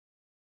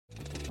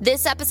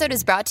This episode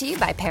is brought to you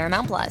by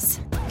Paramount Plus.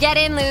 Get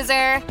in,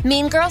 loser!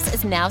 Mean Girls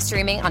is now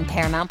streaming on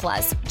Paramount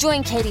Plus.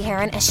 Join Katie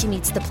Heron as she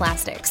meets the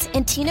plastics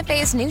in Tina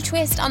Fey's new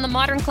twist on the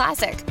modern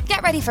classic.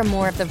 Get ready for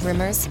more of the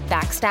rumors,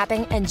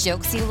 backstabbing, and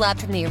jokes you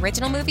loved from the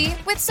original movie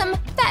with some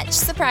fetch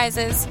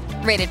surprises.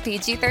 Rated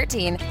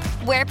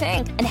PG-13. Wear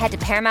pink and head to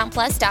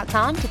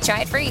ParamountPlus.com to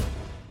try it free.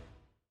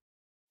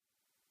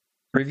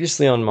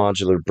 Previously on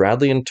Modular,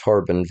 Bradley and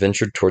Tarbin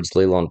ventured towards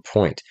Leyland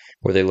Point,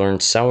 where they learned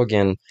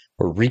Sahuagin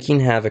were wreaking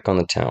havoc on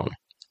the town.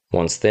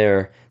 Once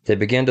there, they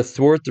began to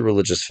thwart the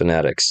religious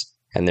fanatics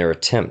and their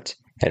attempt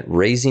at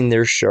raising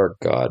their shark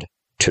god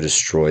to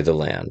destroy the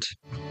land.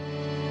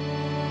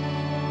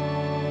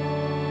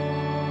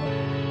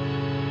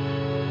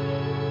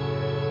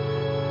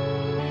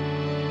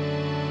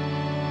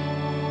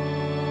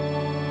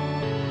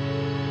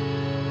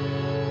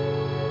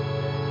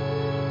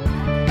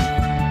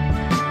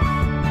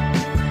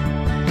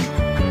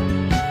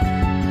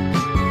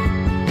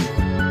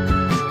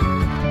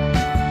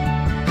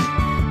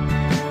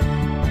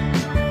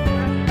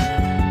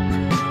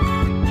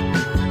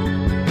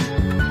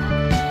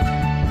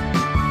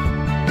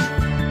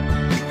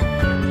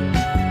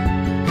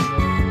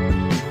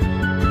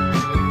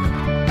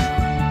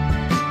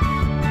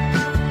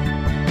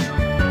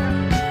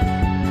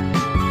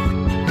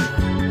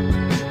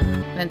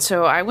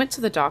 So I went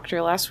to the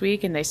doctor last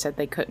week and they said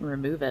they couldn't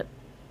remove it.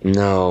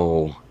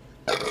 No.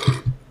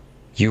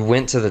 You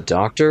went to the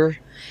doctor?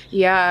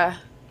 Yeah.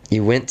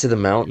 You went to the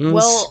mountains?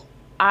 Well,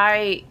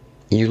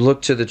 You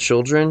looked to the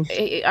children?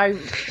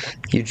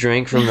 You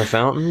drank from the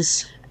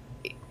fountains?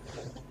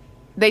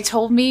 They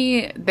told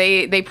me,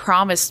 they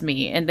promised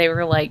me, and they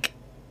were like,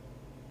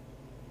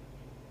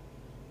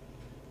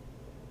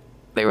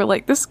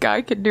 this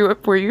guy can do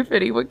it for you if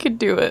anyone can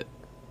do it.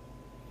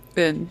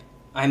 Then...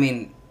 I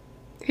mean...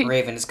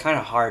 Raven, it's kind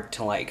of hard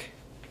to,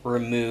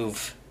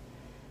 remove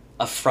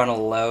a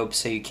frontal lobe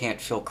so you can't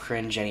feel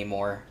cringe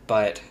anymore,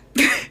 but...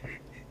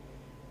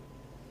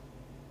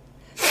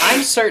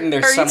 I'm certain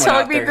there's someone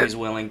out there who's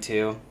willing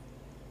to.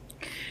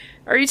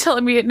 Are you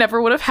telling me it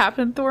never would have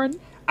happened, Thorn?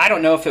 I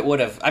don't know if it would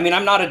have. I mean,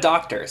 I'm not a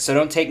doctor, so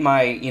don't take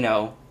my,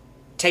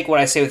 take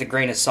what I say with a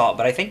grain of salt,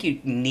 but I think you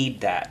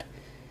need that.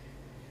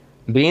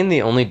 Being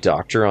the only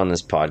doctor on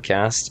this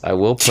podcast, I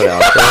will put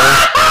out there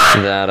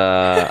that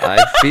I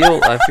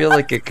feel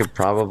like it could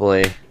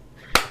probably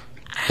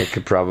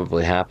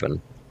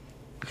happen,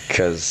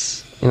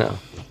 because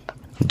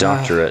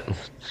doctorate.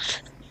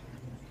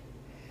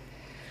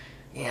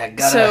 Yeah,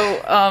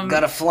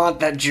 gotta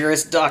flaunt that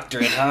Juris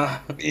Doctorate, huh?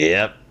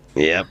 Yep.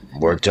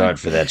 Worked hard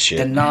for that shit.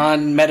 The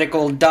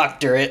non-medical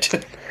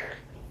doctorate.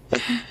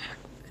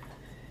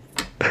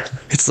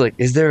 It's like,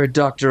 is there a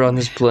doctor on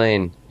this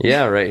plane?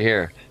 Yeah, right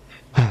here.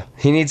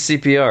 He needs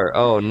CPR.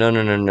 Oh,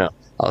 no.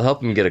 I'll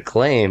help him get a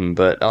claim,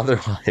 but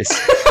otherwise...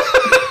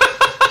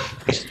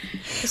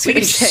 We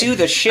can sue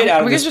the shit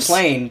out of this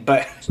plane,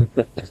 but...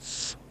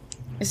 This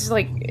is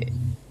like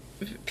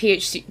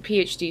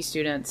PhD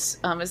students.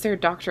 Is there a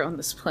doctor on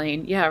this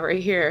plane? Yeah,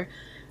 right here.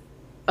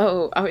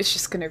 Oh, I was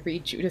just going to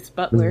read Judith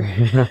Butler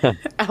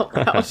out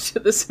loud to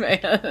this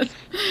man.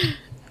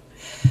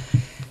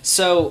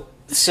 So,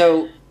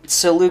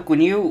 Luke,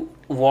 when you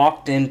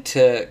walked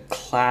into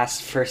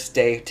class first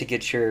day to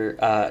get your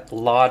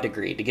law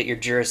degree, to get your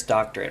Juris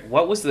Doctorate,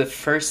 what was the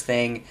first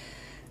thing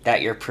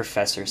that your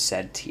professor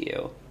said to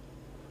you?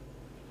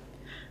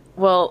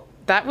 Well,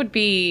 that would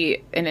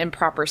be an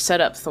improper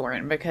setup,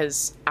 Thorin,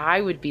 because I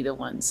would be the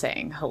one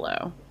saying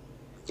hello.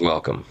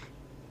 Welcome.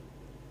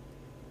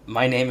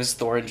 My name is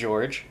Thorin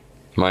George.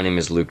 My name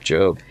is Luke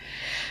Job.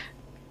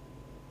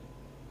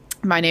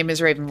 My name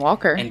is Raven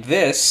Walker. And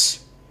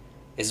this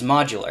is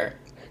Modular,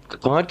 the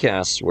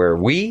podcast where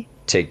we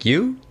take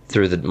you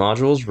through the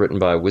modules written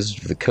by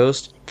Wizards of the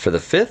Coast for the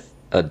 5th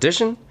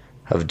edition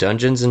of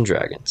Dungeons &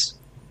 Dragons.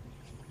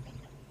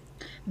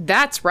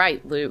 That's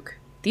right, Luke.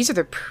 These are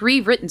the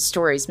pre-written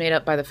stories made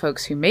up by the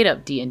folks who made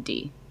up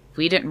D&D.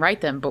 We didn't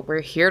write them, but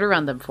we're here to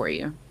run them for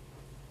you.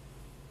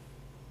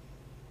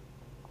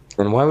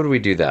 And why would we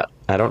do that?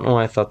 I don't know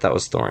why I thought that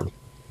was Thorn.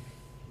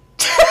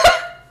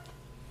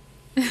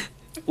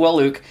 Well,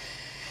 Luke,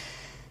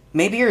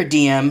 maybe you're a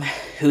DM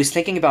who's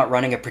thinking about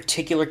running a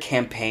particular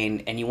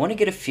campaign and you want to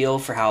get a feel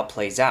for how it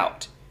plays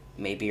out.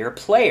 Maybe you're a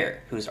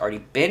player who's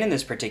already been in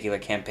this particular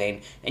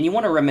campaign and you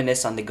want to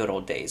reminisce on the good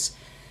old days.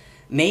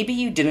 Maybe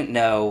you didn't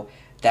know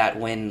that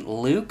when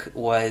Luke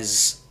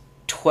was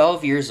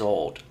 12 years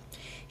old,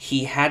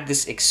 he had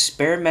this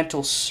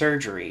experimental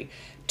surgery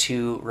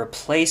to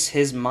replace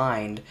his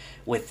mind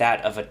with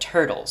that of a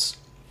turtle's.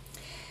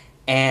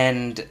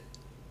 And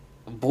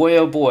boy,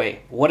 oh boy,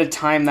 what a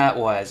time that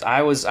was.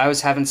 I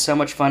was having so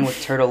much fun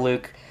with Turtle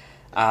Luke.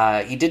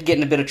 He did get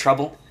in a bit of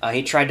trouble.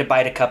 He tried to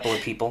bite a couple of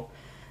people.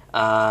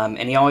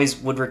 And he always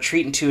would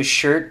retreat into his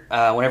shirt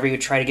whenever he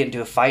would try to get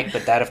into a fight,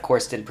 but that, of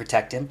course, didn't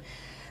protect him.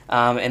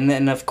 And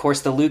then, of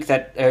course,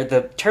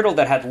 the turtle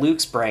that had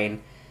Luke's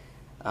brain,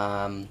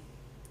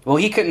 well,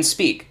 he couldn't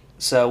speak.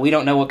 So we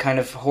don't know what kind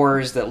of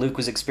horrors that Luke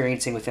was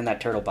experiencing within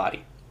that turtle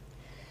body.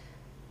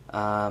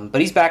 But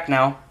he's back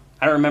now.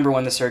 I don't remember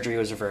when the surgery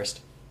was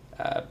reversed,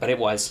 but it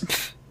was.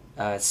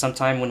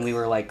 Sometime when we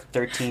were like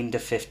 13 to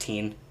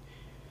 15.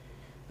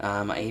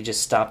 He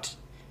just stopped,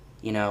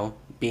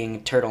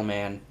 being Turtle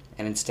Man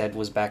and instead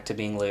was back to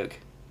being Luke.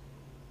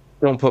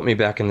 Don't put me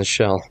back in the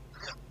shell.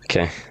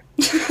 Okay.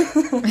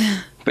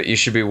 But you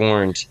should be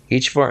warned.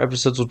 Each of our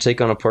episodes will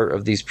take on a part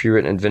of these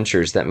pre-written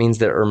adventures. That means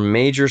there are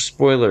major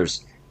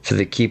spoilers for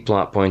the key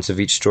plot points of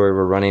each story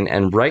we're running.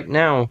 And right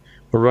now,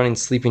 we're running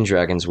Sleeping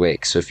Dragon's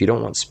Wake. So if you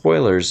don't want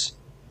spoilers,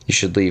 you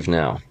should leave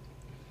now.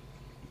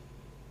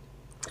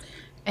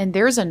 And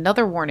there's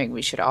another warning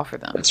we should offer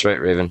them. That's right,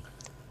 Raven.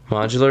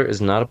 Modular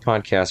is not a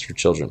podcast for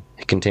children.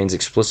 It contains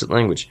explicit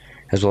language,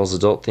 as well as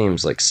adult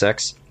themes like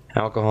sex,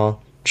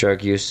 alcohol,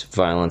 drug use,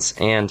 violence,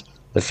 and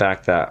the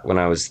fact that when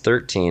I was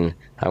 13,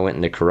 I went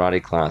into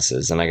karate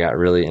classes and I got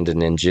really into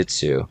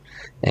ninjutsu.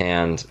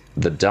 And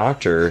the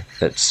doctor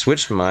that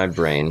switched my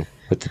brain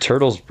with the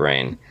turtle's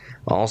brain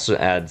also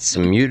added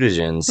some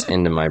mutagens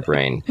into my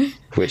brain,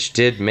 which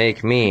did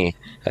make me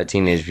a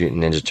Teenage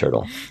Mutant Ninja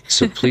Turtle.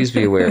 So please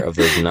be aware of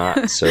those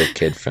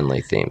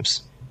not-so-kid-friendly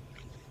themes.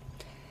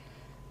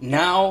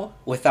 Now,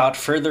 without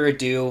further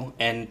ado,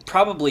 and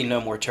probably no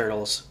more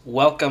turtles,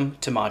 welcome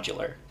to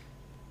Modular.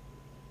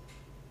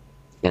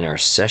 In our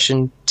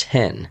session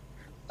 10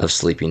 of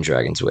Sleeping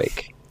Dragon's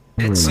Wake.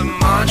 It's a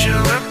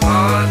modular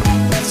pod,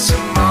 it's a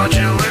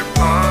modular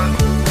pod,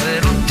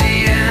 little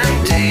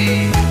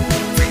D&D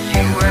for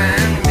you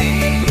and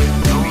me,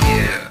 oh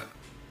yeah.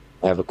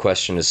 I have a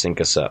question to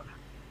sync us up.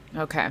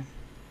 Okay.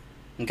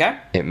 Okay?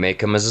 It may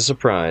come as a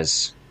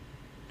surprise,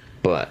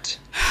 but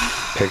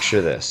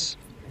picture this.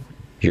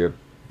 You're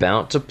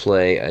about to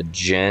play a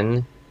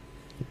Gen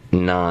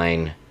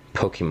 9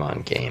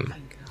 Pokemon game.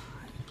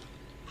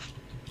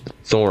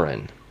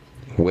 Thorin,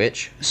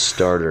 which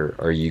starter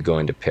are you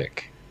going to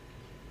pick?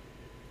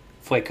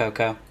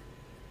 Fuecoco.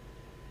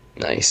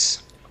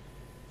 Nice.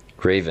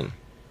 Raven,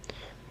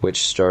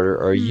 which starter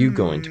are you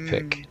going to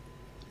pick?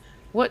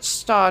 What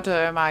starter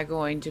am I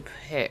going to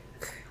pick?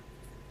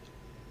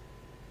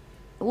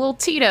 Little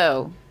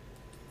Tito.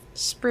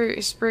 Is it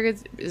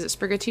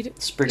Sprigatito?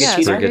 Sprigatito. Yeah,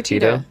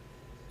 Sprigatito?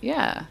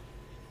 Yeah.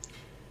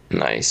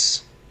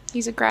 Nice.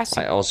 He's a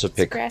grassy. I also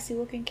pick. Grassy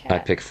looking cat. I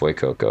pick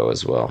Fuecoco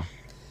as well.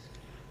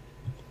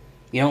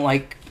 You don't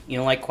like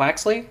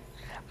Quaxley?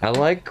 I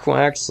like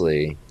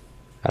Quaxley.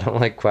 I don't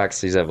like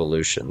Quaxley's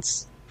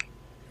evolutions.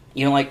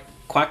 You don't like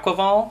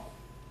Quackquaval?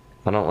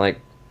 I don't like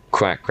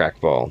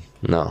Crackball.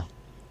 No.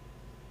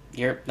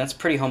 That's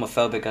pretty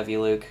homophobic of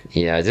you, Luke.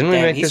 Yeah, didn't we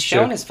Damn, make he's this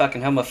showing joke? his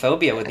fucking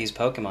homophobia with these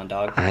Pokemon,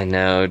 dog. I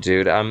know,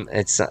 dude. I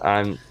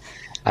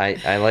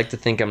like to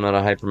think I'm not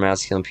a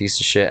hypermasculine piece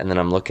of shit, and then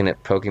I'm looking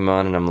at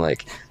Pokemon and I'm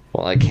like,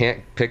 well, I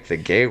can't pick the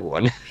gay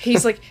one.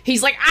 He's like,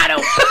 I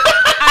don't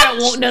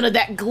want none of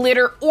that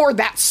glitter or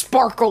that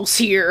sparkles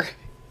here.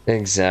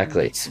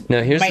 Exactly.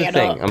 No, here's the Man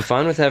thing. up. I'm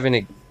fine with having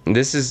a.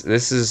 This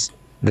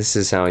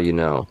is how you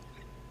know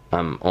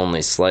I'm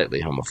only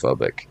slightly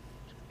homophobic.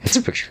 It's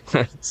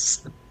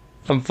because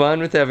I'm fine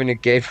with having a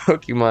gay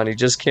Pokemon. He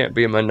just can't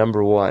be my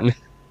number one.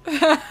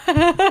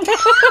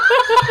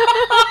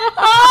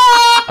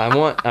 I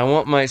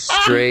want my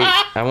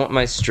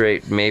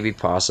straight, maybe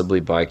possibly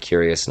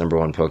bi-curious number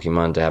one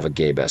Pokemon to have a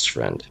gay best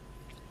friend.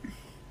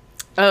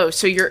 Oh,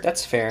 so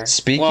That's fair.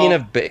 Speaking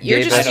of you're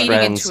gay just best feeding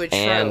friends into a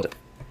and trope.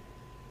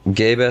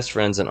 gay best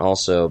friends and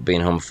also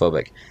being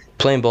homophobic,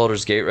 playing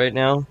Baldur's Gate right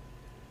now,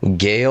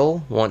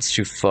 Gale wants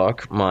to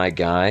fuck my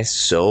guy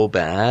so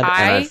bad, and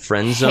I've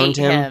friend zoned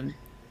hate him.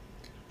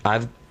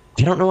 I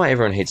don't know why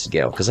everyone hates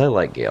Gale, because I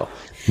like Gale,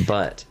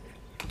 but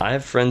I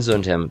have friend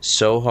zoned him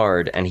so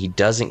hard, and he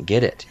doesn't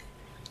get it.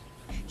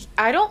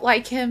 I don't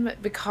like him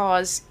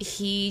because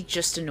he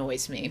just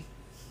annoys me.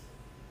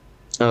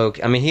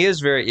 Okay, I mean, he is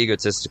very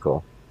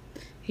egotistical.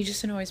 He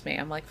just annoys me.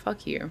 I'm like,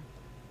 fuck you.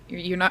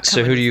 You're not. So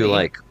coming who do with you me.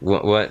 like?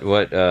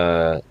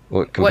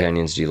 What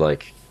companions do you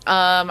like?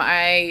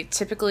 I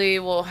typically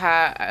will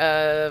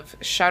have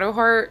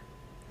Shadowheart.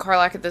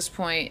 Karlak at this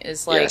point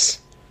is like Yes.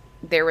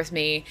 there with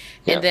me,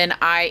 Yeah. and then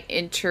I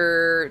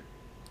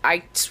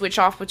switch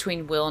off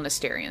between Will and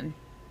Asterion.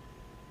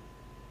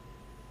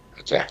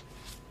 Okay.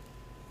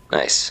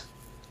 Nice.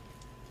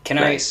 Can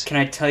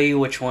I tell you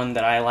which one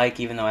that I like,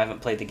 even though I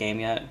haven't played the game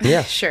yet?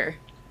 Yeah. Sure.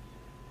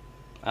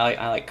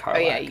 I like Karlak. Oh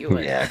yeah, you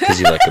would. Yeah, because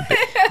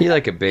you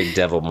like a big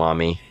devil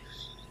mommy.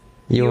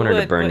 You want her to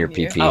would, burn your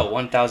wouldn't you? pee-pee. Oh,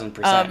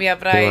 1000%. Yeah,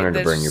 but You want her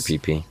to burn your there's-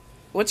 pee-pee.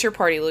 What's your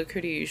party, Luke? Who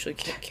do you usually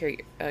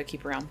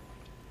keep around?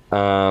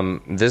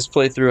 This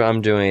playthrough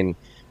I'm doing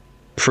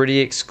pretty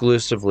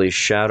exclusively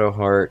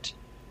Shadowheart,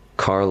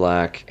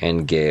 Karlak,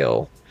 and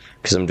Gale,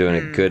 because I'm doing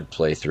a good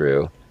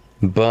playthrough.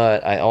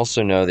 But I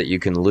also know that you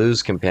can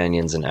lose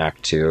companions in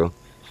Act 2.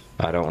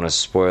 I don't want to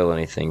spoil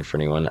anything for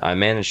anyone. I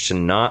managed to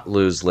not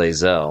lose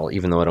Lae'zel,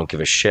 even though I don't give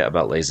a shit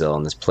about Lae'zel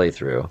in this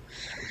playthrough.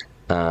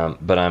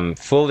 But I'm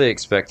fully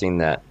expecting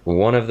that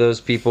one of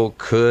those people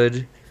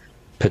could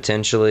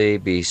potentially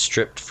be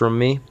stripped from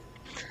me.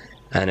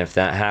 And if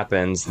that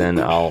happens, then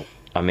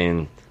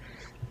Halcyon,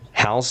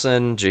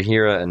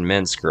 Jaheira, and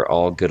Minsk are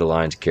all good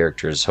aligned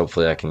characters.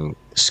 Hopefully I can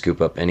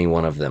scoop up any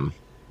one of them.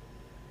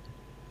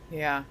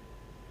 Yeah.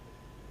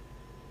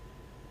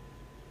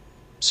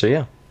 So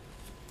yeah.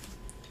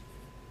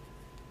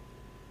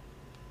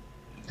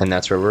 And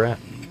that's where we're at.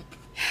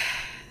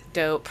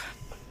 Dope.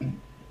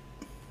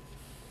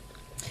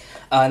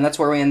 And that's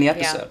where we end the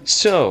episode.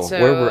 So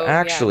where we're yeah.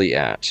 actually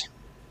at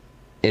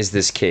is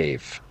this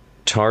cave.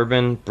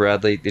 Tarbin,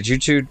 Bradley, did you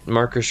two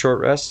mark a short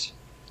rest?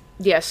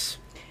 Yes.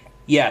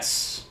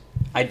 Yes,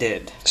 I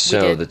did.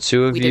 So did. the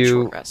two of We did you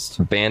short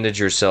rest. bandage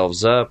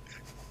yourselves up.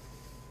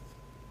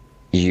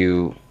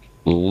 You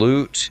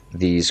loot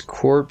these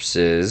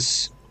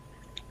corpses,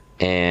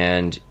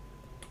 and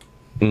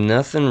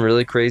nothing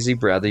really crazy.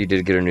 Bradley, you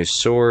did get a new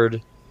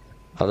sword.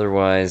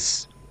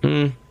 Otherwise,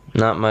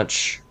 not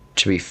much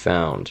to be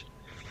found.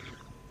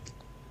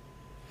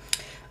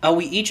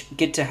 We each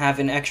get to have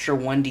an extra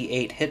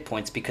 1d8 hit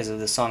points because of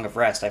the Song of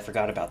Rest. I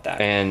forgot about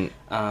that. And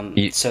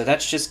so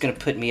that's just going to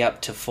put me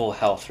up to full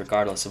health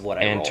regardless of what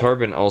I roll. and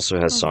Tarbin also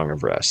has Song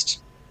of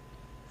Rest.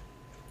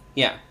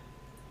 Yeah.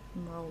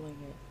 I'm rolling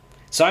it.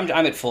 So I'm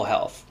at full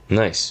health.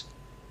 Nice.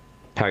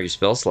 How are your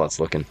spell slots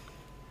looking?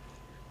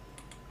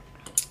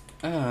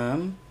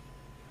 I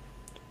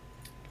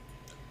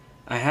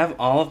have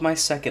all of my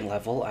second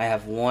level. I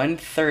have 1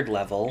 third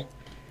level,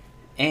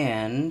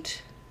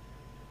 and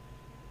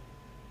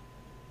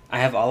I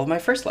have all of my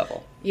first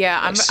level. Yeah,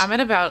 Nice. I'm at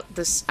about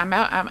this. I'm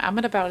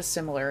at about a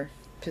similar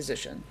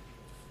position.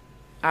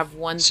 I have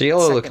 1 So y'all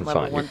are second looking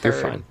level, fine. 1 You're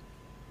third, fine.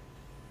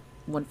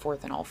 1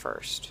 fourth, and all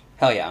first.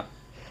 Hell yeah.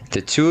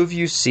 The two of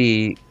you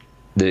see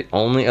the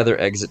only other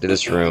exit to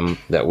this room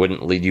that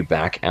wouldn't lead you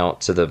back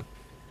out to the,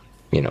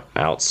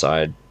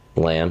 outside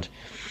land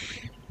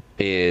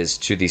is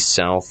to the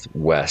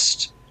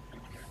southwest.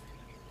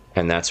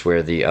 And that's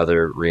where the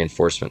other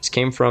reinforcements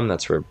came from.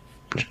 That's where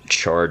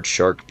charred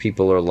shark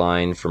people are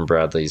lying from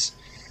Bradley's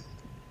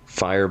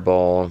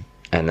fireball.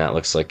 And that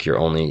looks like your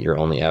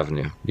only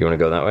avenue. You want to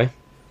go that way?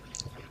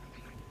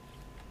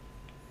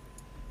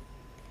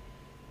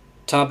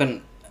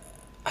 Tobin,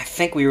 I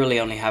think we really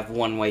only have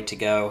one way to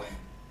go.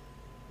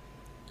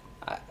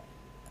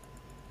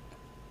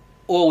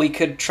 Or we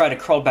could try to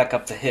crawl back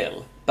up the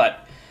hill,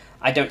 but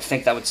I don't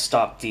think that would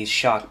stop these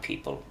shark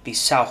people, these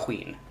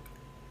Sauhuin.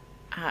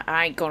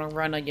 I ain't gonna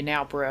run on you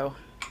now, bro.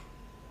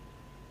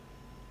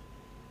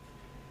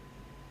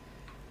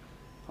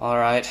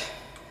 Alright.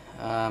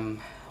 Well,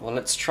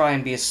 let's try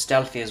and be as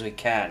stealthy as we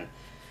can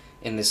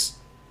in this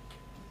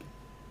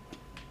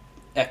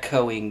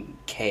echoing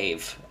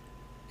cave.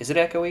 Is it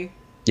echoey?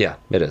 Yeah,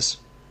 it is.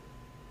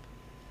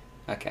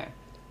 Okay.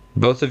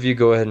 Both of you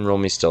go ahead and roll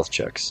me stealth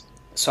checks.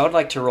 So I'd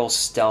like to roll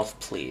stealth,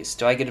 please.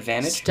 Do I get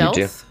advantage? Stealth?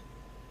 do.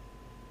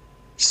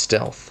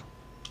 Stealth.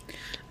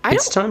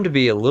 It's time to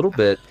be a little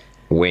bit,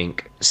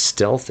 wink,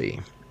 stealthy.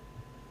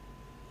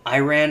 I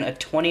ran a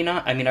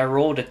 29. I mean, I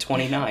rolled a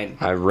 29.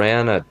 I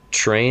ran a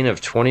train of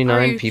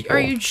 29 people. Are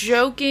you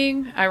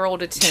joking? I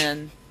rolled a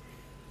 10.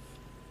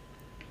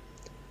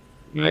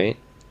 Right?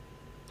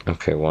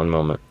 Okay, one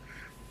moment.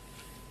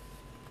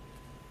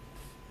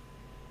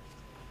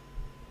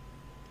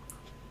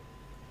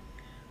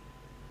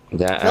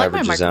 That I feel like my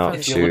averages out microphone If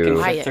is you're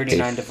looking to for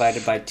 39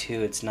 divided by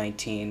 2, it's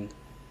 19.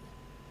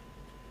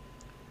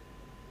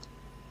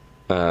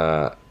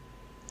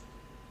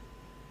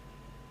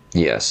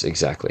 Yes,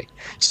 exactly.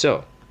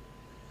 So,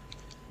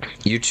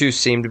 you two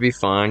seem to be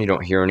fine. You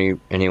don't hear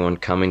anyone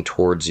coming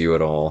towards you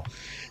at all.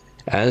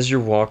 As you're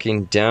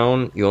walking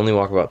down, you only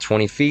walk about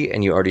 20 feet,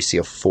 and you already see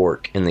a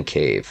fork in the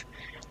cave.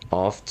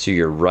 Off to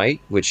your right,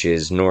 which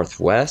is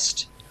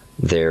northwest,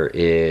 there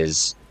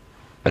is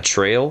a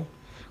trail,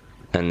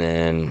 and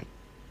then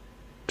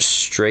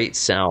straight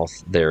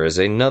south, there is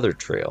another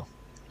trail.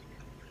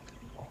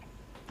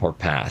 Or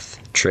path.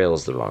 Trail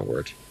is the wrong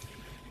word.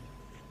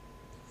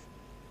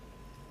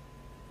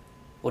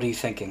 What are you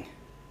thinking?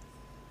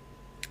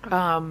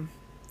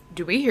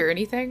 Do we hear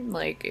anything?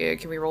 Like,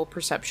 can we roll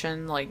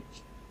perception? Like,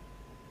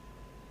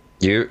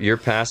 Your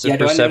passive Yeah,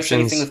 do I notice perceptions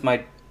anything with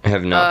my...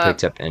 have not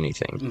picked up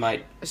anything.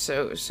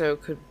 so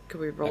could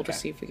we roll Okay. to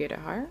see if we get it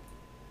higher?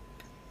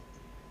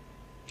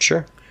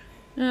 Sure.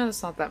 No,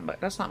 that's not that much.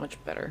 That's not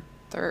much better.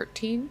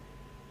 13.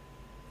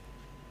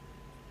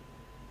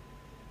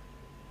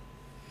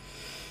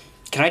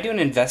 Can I do an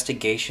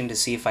investigation to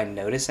see if I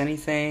notice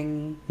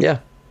anything Yeah.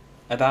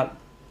 about...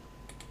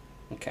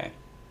 Okay.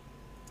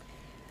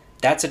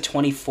 That's a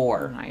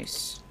 24.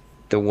 Nice.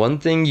 The one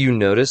thing you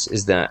notice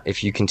is that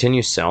if you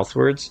continue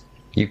southwards,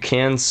 you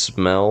can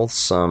smell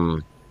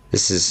some...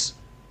 This is...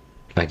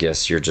 I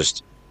guess you're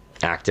just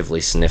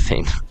actively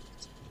sniffing.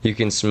 You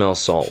can smell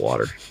salt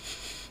water.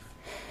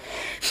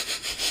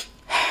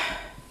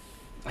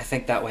 I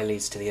think that way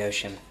leads to the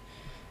ocean.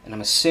 And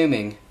I'm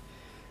assuming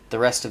the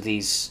rest of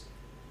these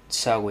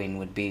Sauhuin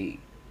would be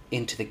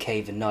into the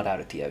cave and not out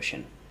at the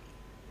ocean.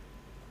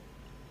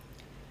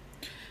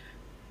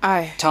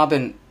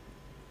 Tobin,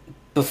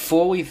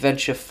 before we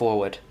venture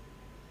forward,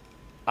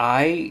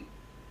 I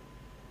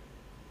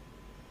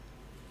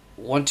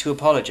want to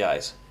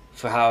apologize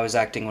for how I was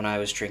acting when I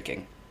was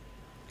drinking.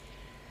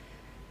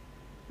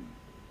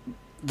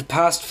 the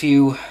past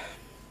few,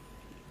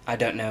 I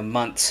don't know,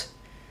 months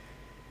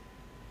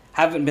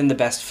haven't been the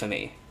best for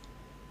me.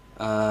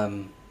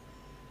 I've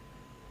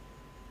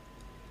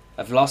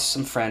lost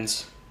some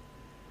friends,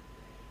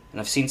 and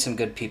I've seen some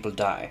good people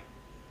die.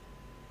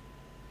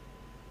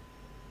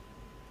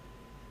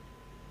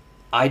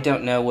 I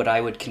don't know what I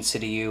would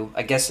consider you,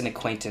 I guess an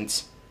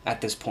acquaintance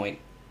at this point.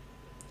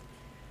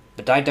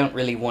 But I don't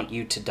really want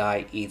you to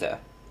die either.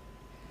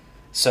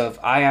 So if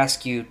I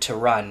ask you to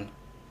run,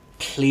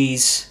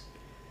 please,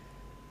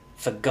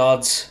 for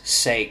God's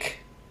sake,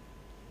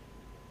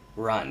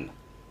 run.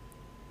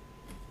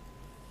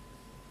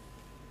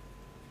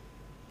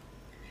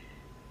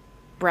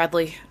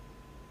 Bradley,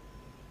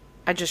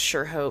 I just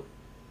sure hope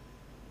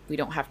we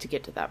don't have to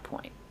get to that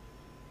point.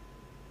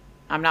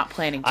 I'm not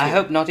planning to. I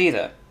hope not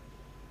either.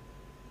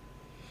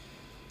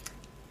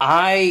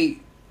 I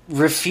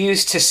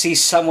refuse to see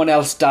someone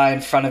else die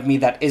in front of me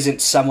that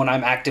isn't someone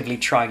I'm actively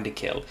trying to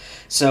kill.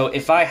 So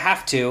if I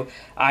have to,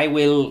 I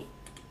will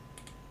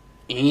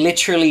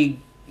literally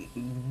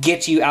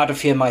get you out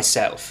of here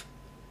myself.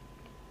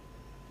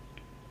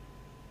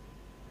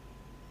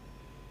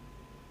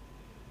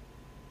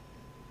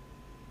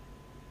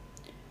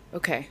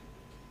 Okay.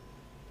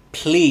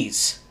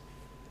 Please,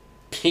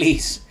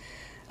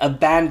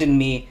 abandon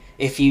me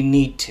if you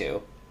need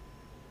to.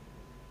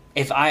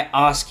 If I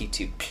ask you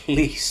to,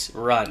 please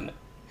run.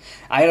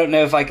 I don't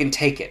know if I can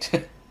take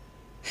it.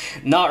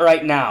 Not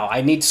right now.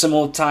 I need some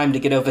more time to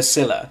get over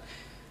Scylla.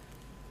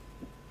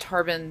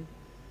 Tarbin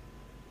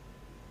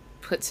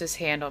puts his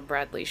hand on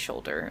Bradley's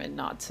shoulder and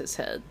nods his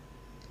head.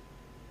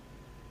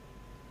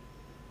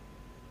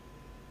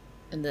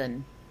 And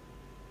then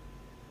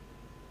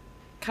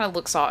kind of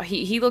looks off.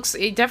 He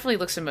definitely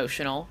looks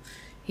emotional.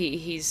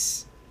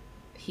 He's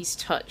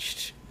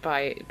touched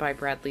by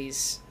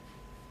Bradley's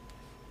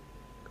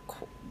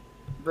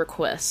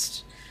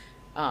request.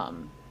 But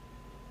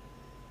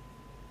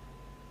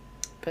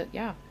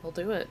yeah, he'll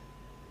do it.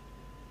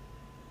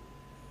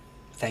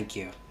 Thank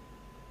you.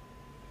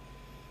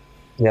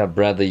 Yeah,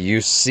 Bradley, you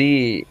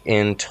see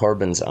in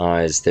Tarbin's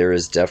eyes there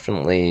is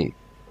definitely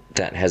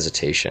that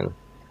hesitation.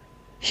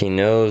 He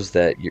knows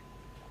that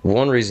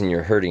one reason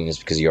you're hurting is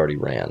because you already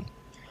ran.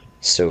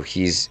 So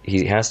he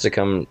has to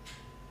come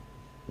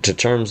to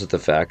terms with the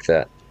fact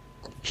that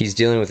he's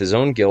dealing with his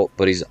own guilt,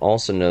 but he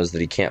also knows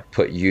that he can't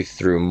put you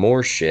through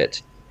more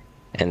shit.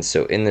 And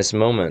so in this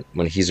moment,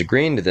 when he's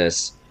agreeing to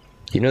this,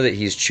 you know that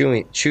he's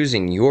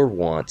choosing your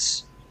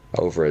wants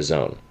over his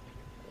own.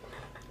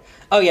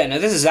 Oh yeah, no,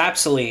 this is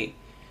absolutely,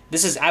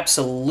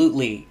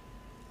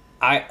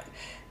 I,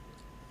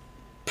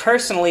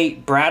 personally,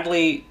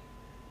 Bradley,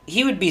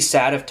 he would be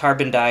sad if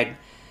Tarbin died,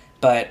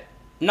 but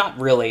not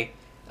really.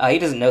 He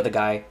doesn't know the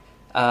guy.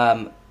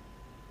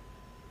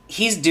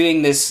 He's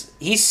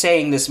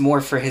saying this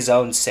more for his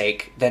own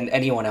sake than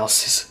anyone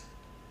else's.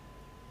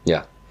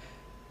 Yeah.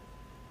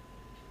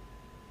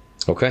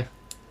 Okay.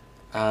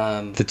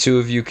 The two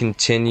of you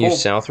continue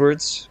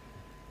southwards.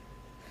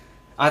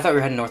 I thought we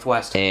were heading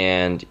northwest.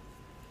 And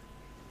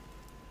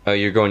oh,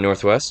 you're going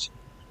northwest?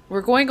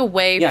 We're going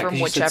away from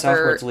you said whichever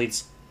southwards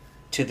leads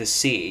to the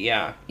sea.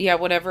 Yeah. Yeah,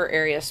 whatever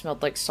area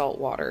smelled like salt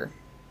water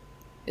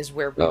is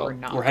where we were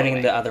not. We're heading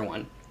to the other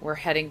one. We're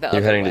heading the other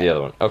You're heading way. to the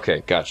other one.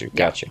 Okay, got you.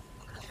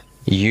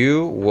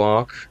 You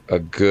walk a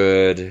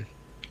good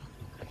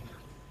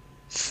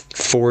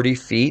 40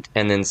 feet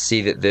and then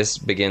see that this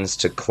begins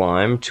to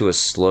climb to a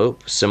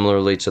slope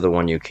similarly to the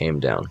one you came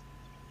down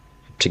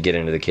to get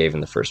into the cave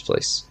in the first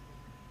place.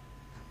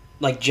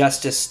 Like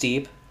just as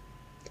steep?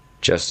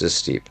 Just as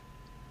steep.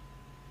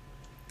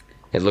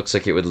 It looks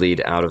like it would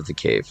lead out of the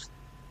cave.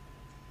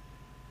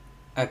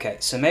 Okay,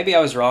 so maybe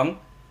I was wrong.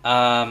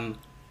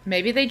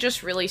 Maybe they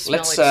just really smell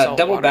let's like salt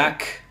double water.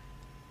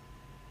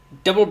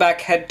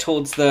 back, head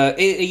towards the...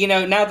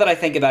 now that I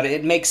think about it,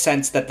 it makes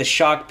sense that the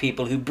shark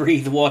people who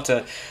breathe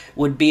water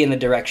would be in the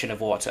direction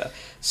of water.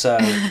 So...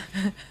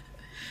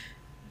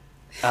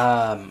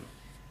 my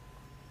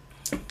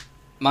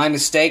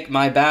mistake,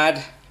 my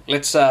bad.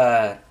 Let's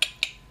head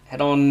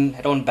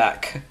on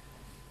back.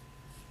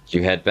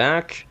 You head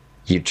back.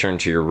 You turn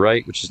to your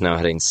right, which is now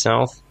heading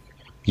south.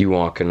 You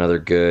walk another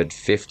good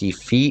 50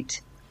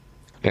 feet,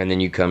 and then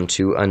you come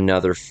to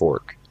another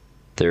fork.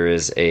 There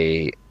is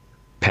a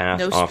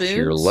path off to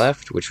your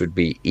left, which would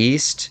be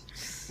east,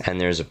 and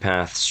there's a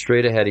path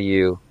straight ahead of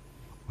you,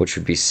 which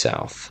would be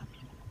south.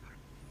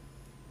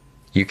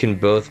 You can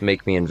both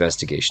make me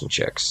investigation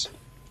checks.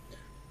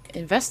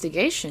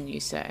 Investigation, you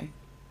say?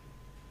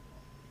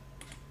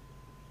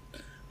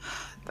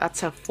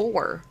 That's a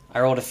 4.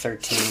 I rolled a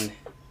 13.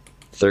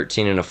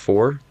 13 and a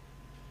 4?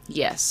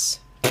 Yes.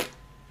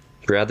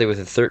 Bradley, with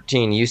a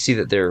 13, you see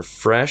that there are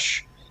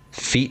fresh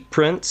feet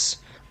prints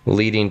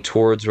leading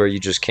towards where you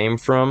just came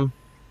from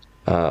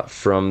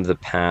the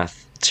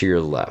path to your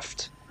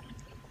left.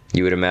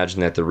 You would imagine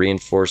that the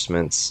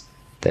reinforcements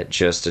that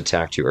just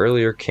attacked you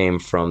earlier came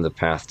from the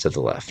path to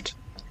the left.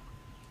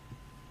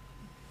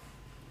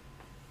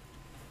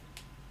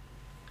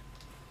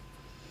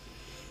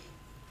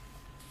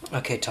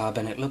 Okay,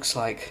 Tarbin, it looks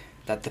like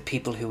that the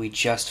people who we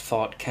just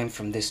fought came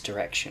from this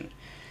direction,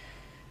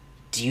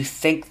 do you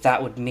think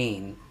that would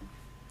mean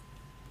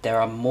there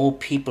are more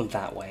people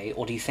that way,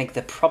 or do you think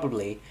they're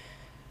probably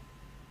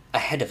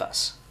ahead of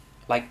us?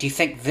 Like, do you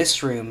think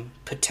this room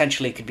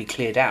potentially could be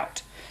cleared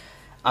out?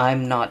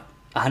 I'm not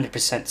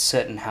 100%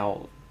 certain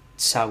how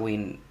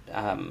Samhain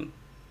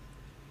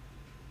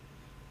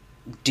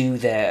do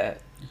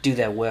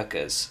their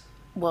workers.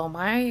 Well,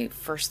 my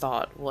first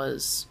thought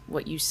was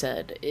what you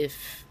said.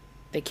 If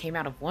they came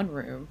out of one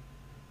room,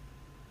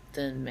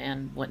 then,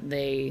 man, wouldn't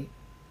they...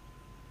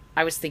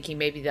 I was thinking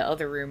maybe the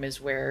other room is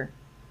where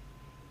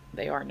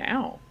they are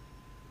now.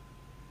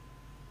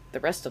 The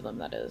rest of them,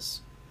 that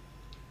is.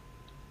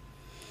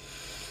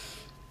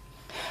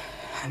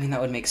 I mean,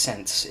 that would make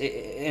sense.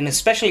 And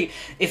especially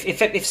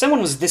if someone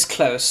was this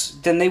close,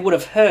 then they would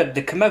have heard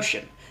the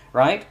commotion,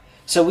 right?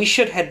 So we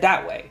should head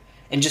that way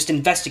and just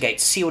investigate,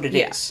 see what it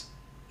is.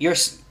 You're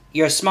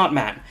a smart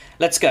man.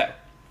 Let's go.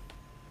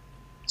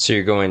 So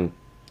you're going...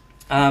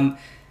 Can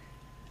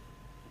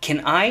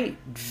I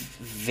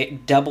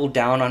double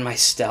down on my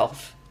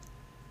stealth?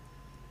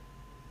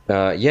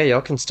 Yeah,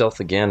 y'all can stealth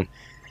again.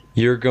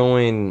 You're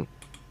going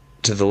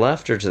to the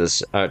left or to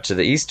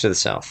the east, to the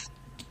south?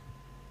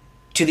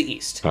 To the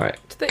east. All right.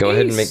 Go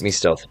ahead and make me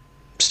stealth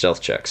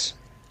checks.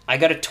 I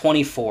got a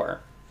 24.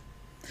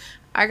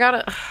 I got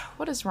a...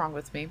 What is wrong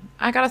with me?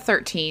 I got a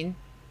 13.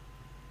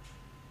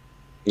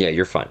 Yeah,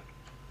 you're fine.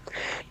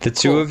 The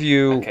two of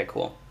you Okay,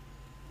 cool.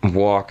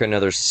 walk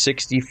another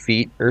 60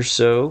 feet or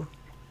so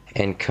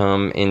and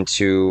come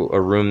into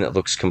a room that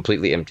looks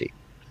completely empty.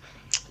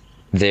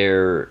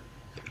 There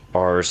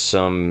are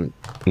some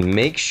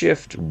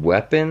makeshift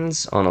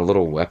weapons on a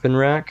little weapon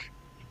rack.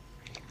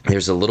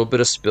 There's a little bit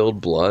of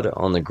spilled blood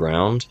on the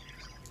ground,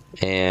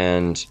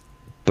 and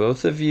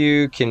both of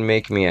you can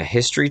make me a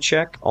history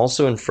check.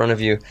 Also in front of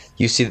you,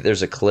 you see that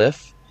there's a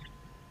cliff,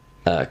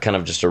 kind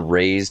of just a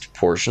raised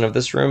portion of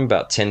this room,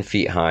 about 10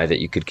 feet high, that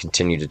you could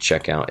continue to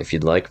check out if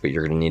you'd like, but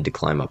you're going to need to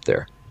climb up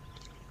there.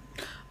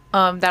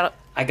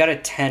 I got a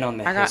 10 on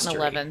the history. I got an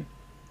 11.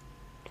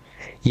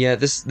 Yeah,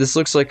 this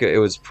looks like it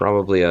was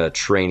probably a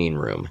training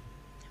room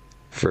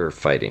for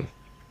fighting.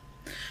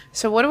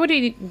 So what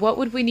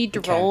would we need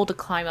to roll to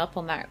climb up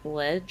on that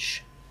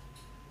ledge?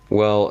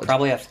 Well,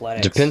 probably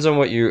athletics. Depends on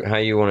how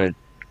you want to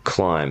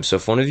climb. So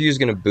if one of you is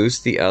going to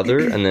boost the other,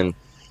 and then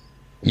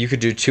you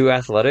could do 2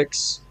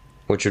 athletics,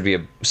 which would be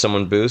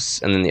someone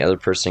boosts, and then the other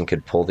person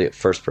could pull the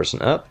first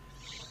person up.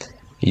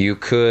 You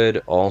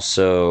could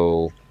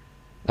also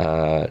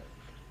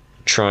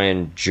try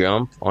and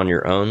jump on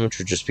your own, which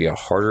would just be a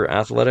harder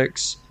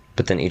athletics,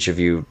 but then each of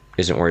you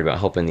isn't worried about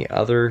helping the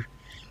other.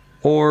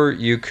 Or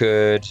you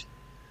could...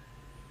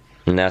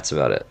 And that's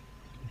about it.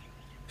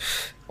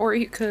 Or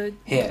you could...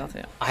 Here,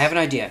 I have an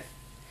idea.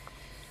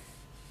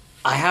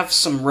 I have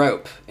some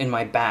rope in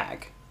my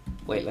bag.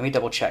 Wait, let me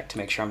double check to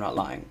make sure I'm not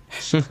lying.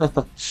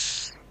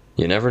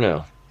 You never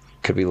know.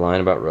 Could be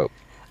lying about rope.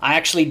 I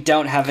actually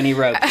don't have any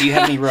rope. Do you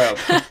have any rope?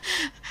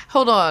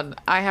 Hold on.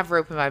 I have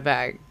rope in my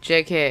bag.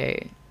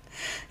 JK.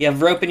 You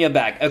have rope in your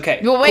bag.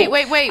 Okay. Well, wait, cool.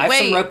 wait. I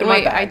have some rope in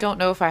my bag. I don't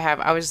know if I have.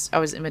 I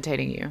was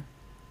imitating you.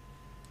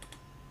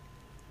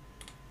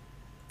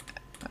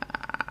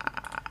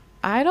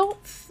 I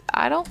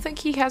don't think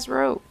he has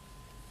rope.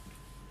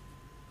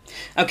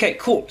 Okay,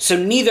 cool. So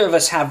neither of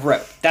us have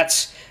rope.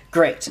 That's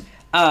great.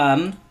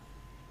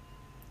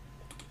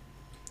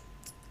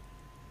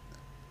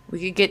 We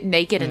could get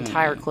naked and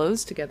tie our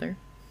clothes together.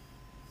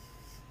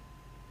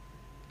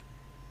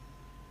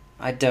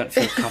 I don't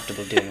feel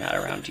comfortable doing that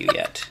around you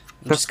yet.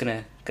 I'm just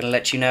gonna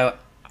let you know.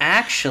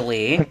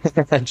 Actually,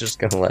 I'm just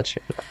gonna let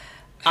you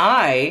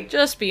know.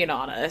 Just being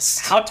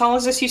honest. How tall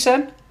is this, you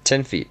said?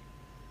 10 feet.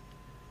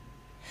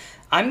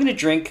 I'm gonna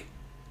drink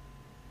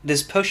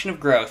this potion of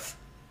growth.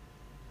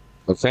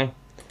 Okay.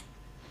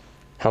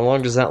 How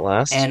long does that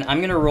last? And I'm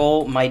gonna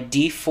roll my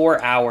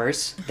D4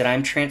 hours that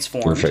I'm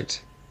transformed.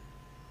 Perfect.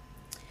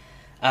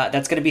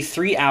 That's gonna be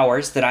 3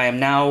 hours that I am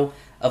now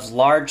of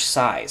large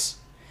size.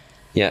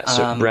 Yeah,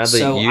 so Bradley,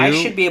 so I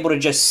should be able to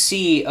just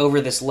see over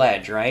this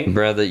ledge, right?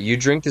 Bradley, you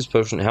drink this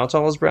potion. How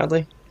tall is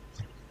Bradley?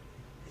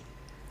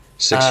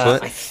 6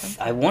 foot?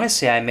 I want to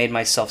say I made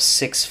myself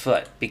 6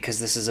 foot because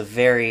this is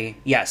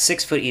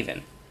 6 foot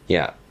even.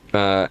 Yeah.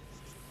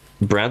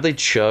 Bradley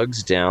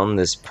chugs down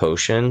this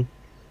potion.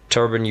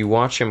 Tarbin, you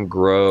watch him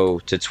grow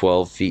to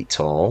 12 feet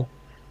tall,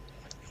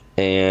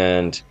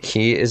 and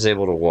he is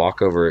able to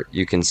walk over it.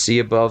 You can see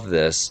above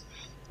this,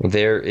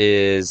 there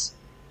is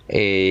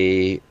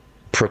a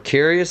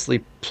precariously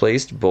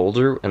placed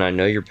boulder, and I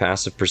know your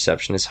passive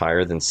perception is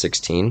higher than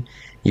 16.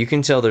 You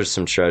can tell there's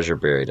some treasure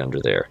buried under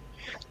there.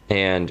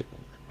 And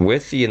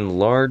with the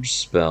enlarge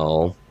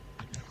spell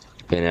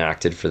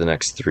enacted for the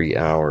next 3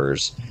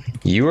 hours,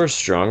 you are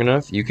strong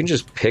enough, you can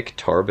just pick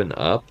Tarbin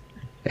up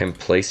and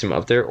place him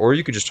up there, or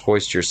you could just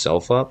hoist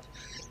yourself up,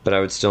 but I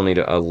would still need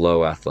a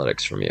low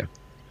athletics from you.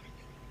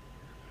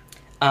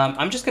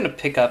 I'm just going to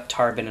pick up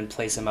Tarbin and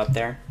place him up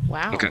there.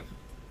 Wow. Okay.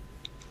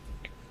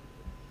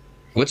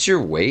 What's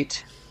your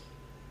weight?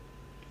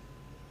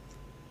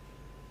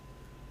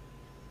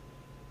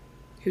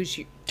 Who's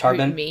you?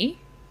 Tarbin? Me?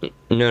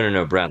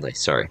 No, Bradley.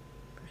 Sorry.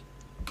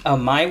 Oh,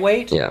 my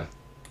weight? Yeah.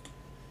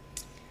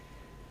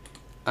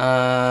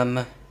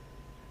 I'm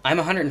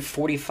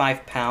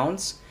 145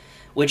 pounds,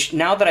 which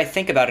now that I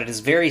think about it is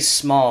very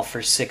small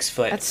for 6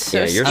 foot. That's so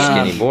Yeah, you're a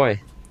skinny. skinny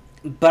boy.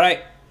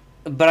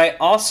 But I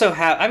also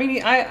have. I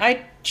mean,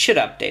 I should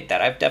update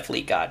that. I've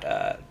definitely got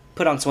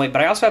put on some weight,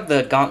 but I also have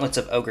the gauntlets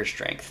of ogre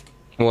strength.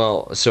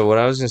 Well, so what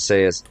I was gonna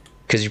say is,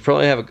 because you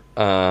probably have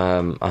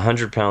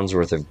 100 pounds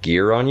worth of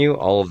gear on you,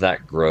 all of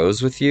that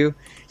grows with you,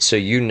 so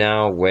you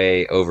now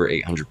weigh over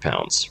 800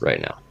 pounds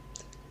right now.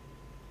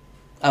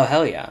 Oh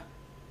hell yeah!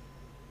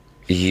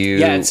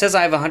 Yeah, it says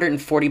I have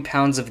 140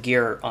 pounds of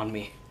gear on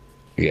me.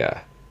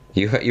 Yeah,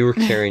 you were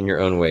carrying your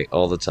own weight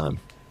all the time.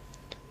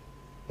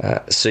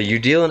 So you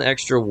deal an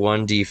extra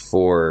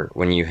 1d4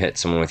 when you hit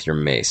someone with your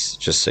mace,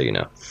 just so you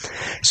know.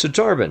 So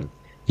Tarbin,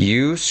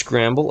 you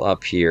scramble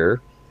up here,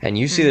 and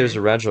you see there's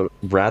a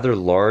rather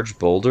large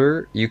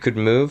boulder you could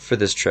move for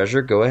this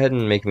treasure. Go ahead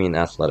and make me an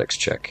athletics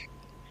check.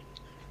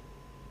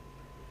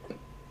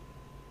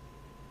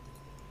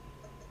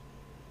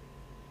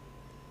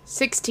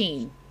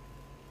 $16.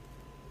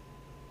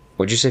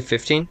 Would you say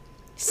 15?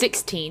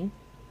 16.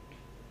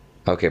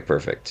 Okay,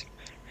 perfect.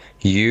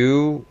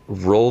 You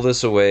roll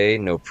this away,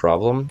 no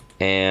problem,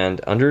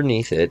 and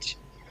underneath it,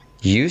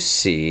 you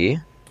see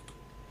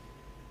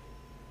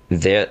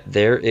that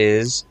there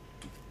is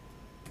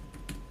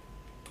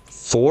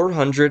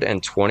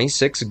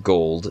 426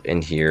 gold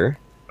in here,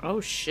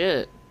 Oh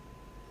shit.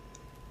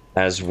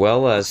 as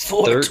well as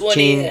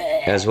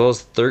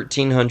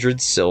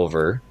 1300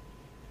 silver,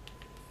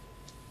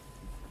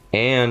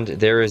 and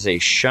there is a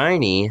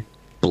shiny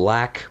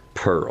black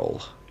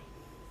pearl.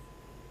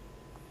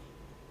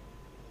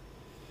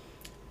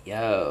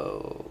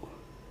 Yo.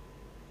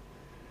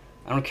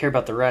 I don't care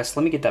about the rest.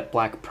 Let me get that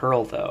black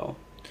pearl, though.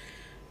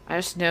 I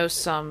just know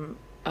some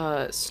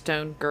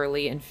stone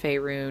girly in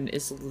Faerun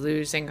is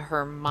losing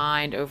her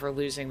mind over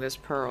losing this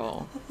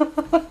pearl.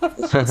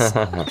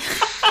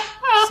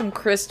 Some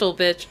crystal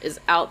bitch is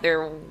out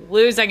there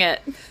losing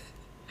it.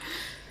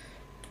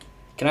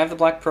 Can I have the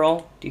black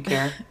pearl? Do you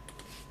care?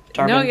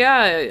 Tarbin? No,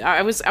 yeah.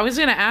 I was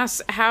gonna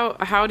ask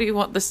how do you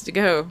want this to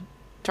go?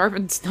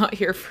 Tarbin's not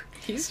here for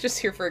he's just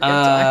here for a good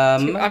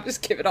time. Too. I'm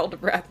just giving it all to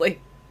Bradley.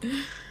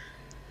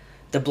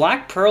 The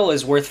black pearl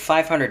is worth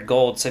 500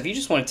 gold, so if you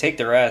just want to take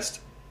the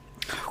rest.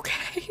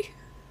 Okay.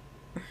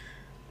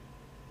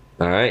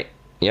 All right.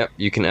 Yep,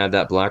 you can add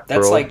that black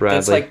pearl, Bradley.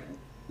 That's like,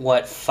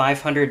 what,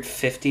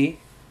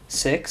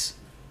 556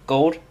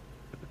 gold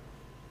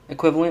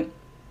equivalent?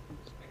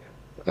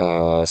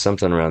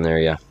 Something around there,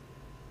 yeah.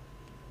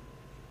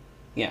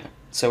 Yeah,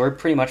 so we're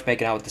pretty much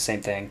making out with the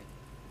same thing.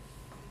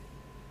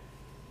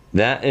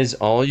 That is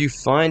all you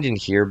find in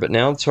here, but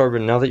now,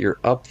 Tarbin, now that you're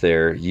up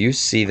there, you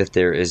see that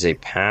there is a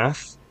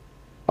path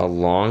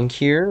along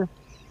here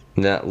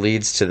that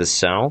leads to the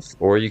south,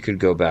 or you could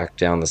go back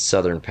down the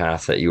southern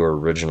path that you were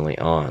originally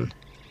on.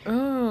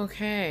 Oh,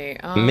 okay.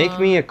 Make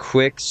me a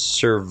quick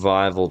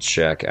survival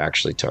check,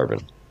 actually, Tarbin.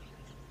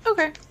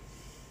 Okay.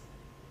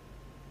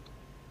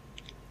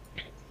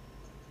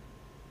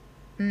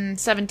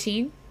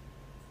 17.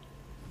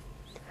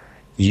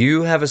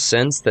 You have a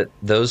sense that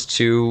those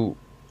two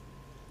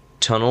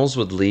tunnels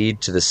would lead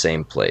to the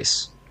same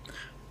place.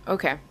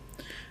 Okay.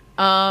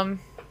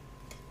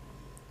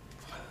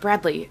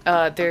 Bradley,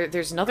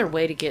 there's another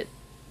way to get,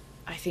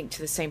 I think,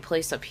 to the same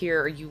place up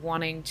here. Are you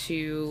wanting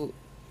to...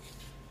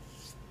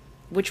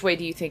 Which way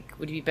do you think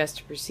would be best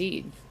to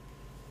proceed?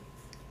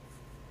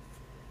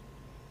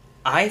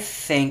 I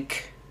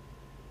think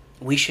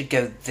we should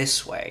go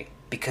this way,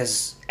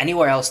 because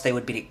anywhere else they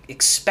would be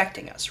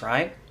expecting us,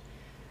 right?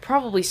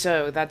 Probably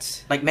so.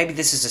 That's... Like, maybe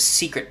this is a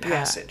secret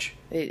passage.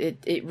 Yeah.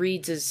 It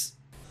reads as...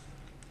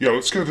 Yeah,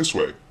 let's go this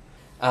way.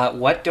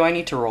 What do I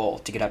need to roll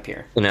to get up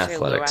here? In say low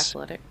athletics.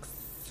 athletics.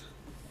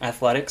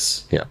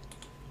 Athletics? Yeah.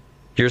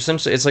 You're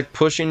essentially, it's like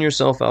pushing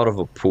yourself out of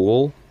a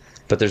pool,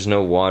 but there's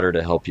no water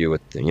to help you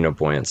with,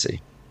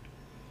 buoyancy.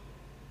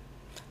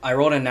 I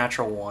rolled a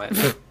natural 1.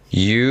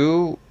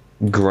 You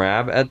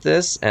grab at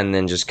this and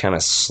then just kind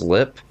of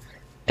slip,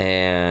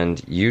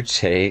 and you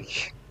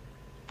take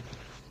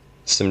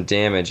some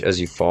damage as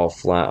you fall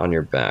flat on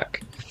your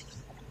back.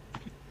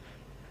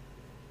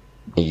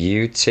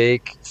 You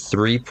take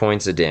 3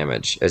 points of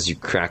damage as you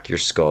crack your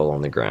skull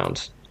on the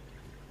ground.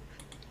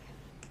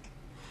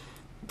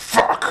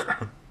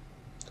 Fuck!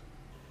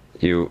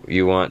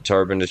 You want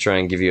Tarbin to try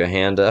and give you a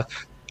hand up?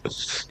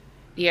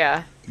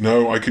 Yeah.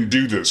 No, I can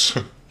do this.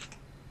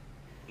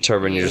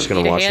 Tarbin, you're just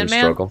going Need to a watch him hand,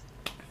 man? struggle?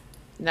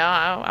 No,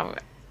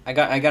 I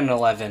got an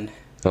 11.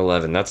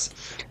 11.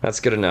 That's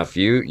good enough.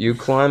 You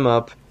climb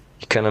up.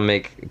 You kind of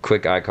make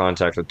quick eye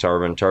contact with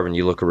Tarbin. Tarbin,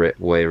 you look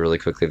away really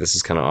quickly. This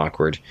is kind of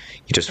awkward.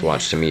 You just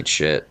watched him eat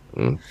shit.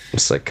 And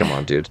it's like, come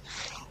on, dude.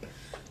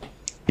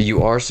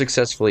 You are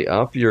successfully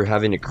up. You're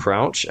having to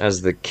crouch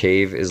as the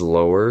cave is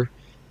lower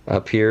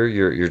up here.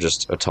 You're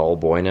just a tall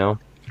boy now.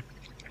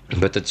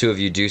 But the two of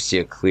you do see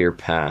a clear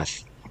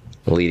path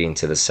leading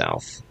to the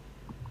south.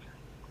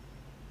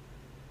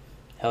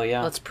 Hell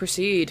yeah. Let's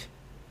proceed.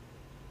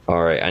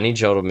 Alright, I need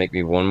y'all to make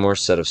me one more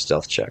set of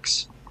stealth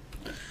checks.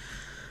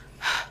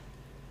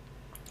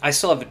 I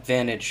still have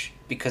advantage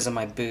because of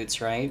my boots,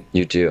 right?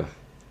 You do.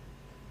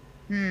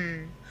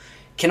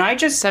 Can I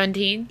just...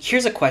 17?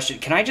 Here's a question.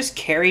 Can I just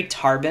carry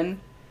Tarbin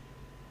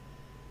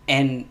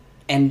and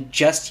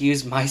just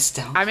use my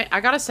stealth?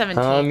 I got a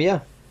 17. Yeah.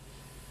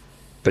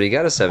 But he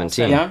got a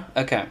 17. Yeah?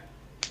 Okay.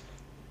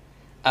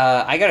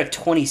 I got a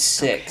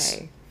 26.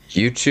 Okay.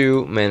 You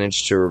two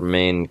managed to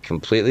remain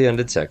completely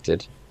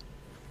undetected.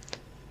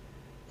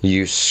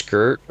 You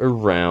skirt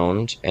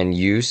around and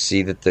you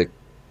see that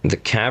the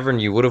cavern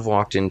you would have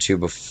walked into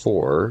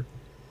before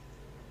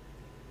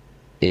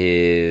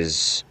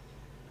is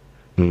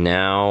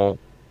now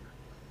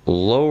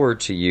lower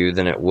to you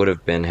than it would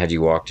have been had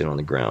you walked in on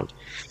the ground.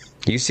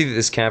 You see that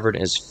this cavern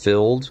is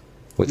filled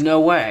with No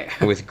way.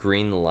 with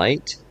green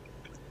light.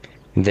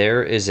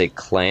 There is a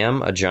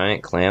clam, a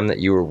giant clam that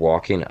you were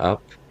walking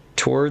up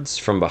towards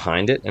from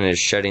behind it, and is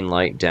shedding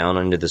light down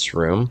into this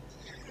room.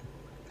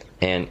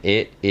 And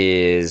it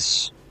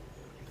is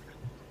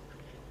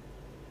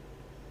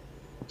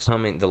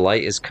coming, the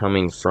light is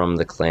coming from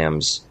the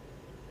clam's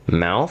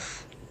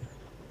mouth,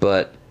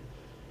 but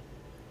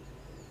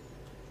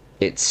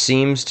it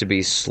seems to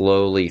be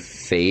slowly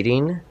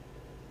fading,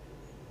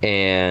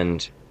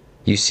 and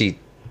you see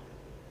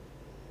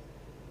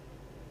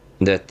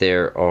that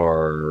there's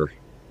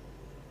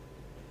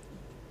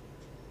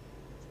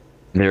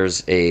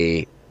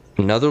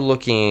another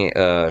looking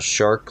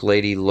shark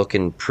lady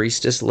looking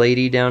priestess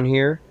lady down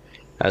here,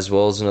 as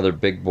well as another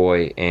big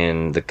boy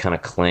and the kind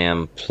of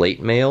clam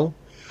plate mail.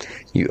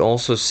 You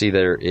also see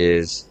there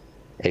is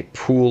a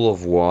pool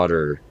of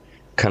water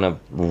kind of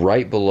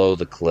right below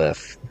the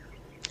cliff.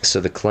 So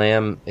the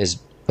clam is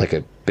like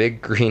a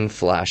big green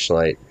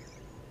flashlight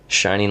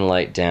shining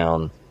light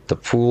down. The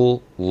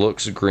pool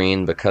looks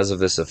green because of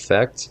this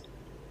effect,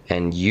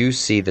 and you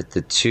see that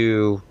the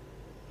two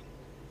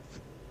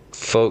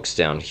folks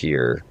down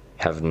here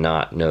have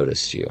not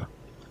noticed you.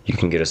 You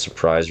can get a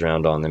surprise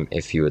round on them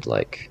if you would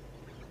like.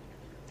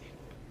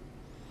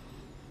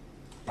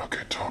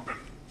 Okay, Tarbin.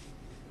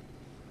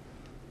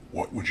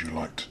 What would you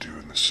like to do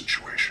in this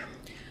situation?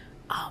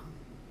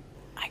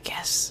 I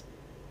guess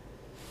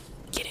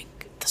getting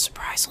the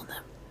surprise on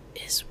them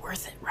is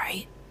worth it,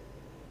 right?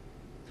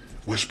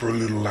 Whisper a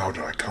little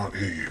louder, I can't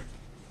hear you.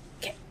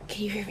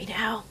 Can you hear me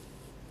now?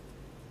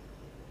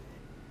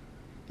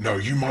 No,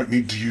 you might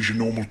need to use your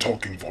normal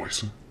talking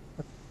voice.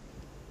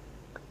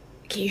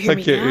 Can you hear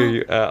me now?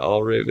 you at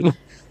all, Raven.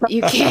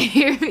 You can't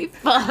hear me?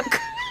 Fuck.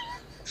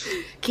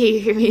 Can you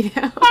hear me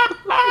now?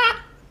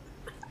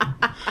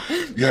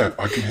 Yeah,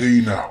 I can hear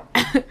you now.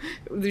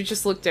 We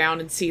just look down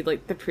and see,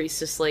 like, the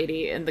priestess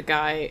lady and the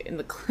guy in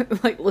the,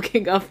 like,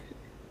 looking up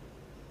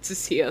to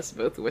see us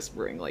both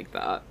whispering like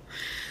that.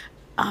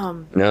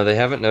 No, they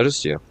haven't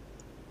noticed you.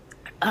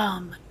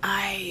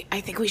 I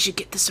think we should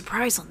get the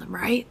surprise on them,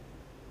 right?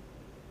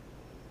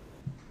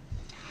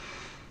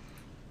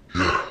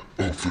 Yeah,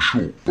 oh, for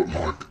sure, but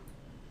like,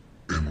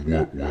 in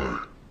what way?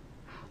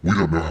 We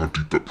don't know how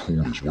deep that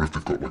pool is. What if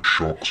they've got like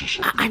sharks or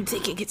something? I'm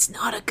thinking it's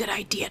not a good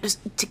idea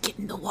to get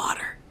in the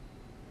water.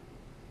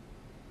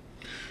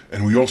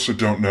 And we also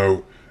don't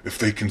know if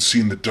they can see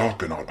in the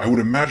dark or not. I would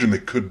imagine they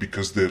could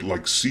because they're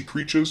like sea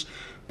creatures,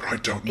 but I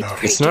don't know.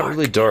 It's not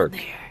really dark. down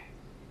there.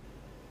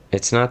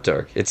 It's not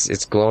dark.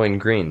 It's glowing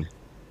green.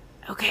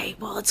 Okay,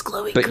 well, it's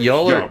glowing But green.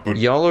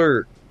 y'all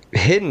are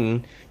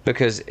hidden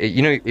because,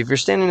 you know, if you're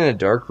standing in a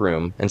dark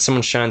room and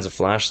someone shines a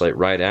flashlight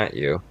right at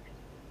you,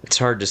 it's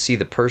hard to see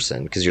the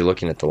person because you're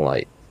looking at the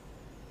light.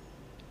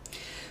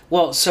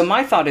 Well, so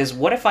my thought is,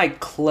 what if I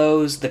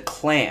close the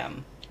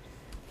clam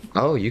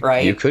Oh, you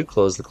Right. could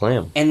close the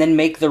clam. and then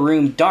make the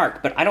room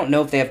dark? But I don't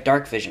know if they have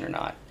dark vision or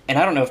not. And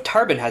I don't know if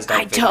Tarbin has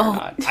dark I vision or don't.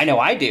 not. I know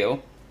I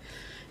do.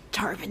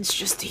 Tarbin's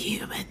just a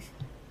human.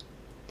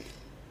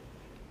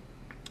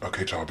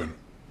 Okay, Tarbin.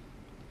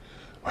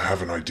 I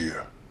have an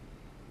idea.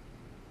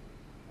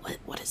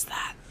 What is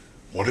that?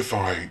 What if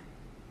I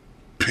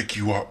pick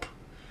you up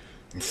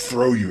and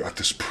throw you at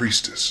this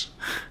priestess,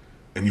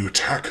 and you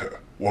attack her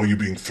while you're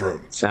being thrown?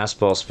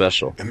 Fastball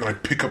special. And then I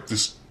pick up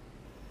this,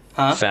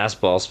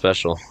 Fastball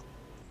special.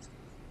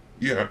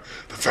 yeah,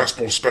 the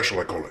fastball special,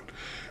 I call it.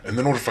 And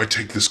then what if I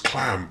take this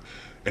clam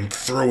and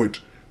throw it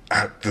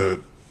at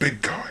the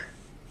big guy?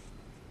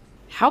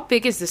 How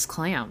big is this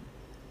clam?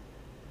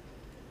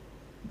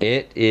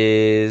 It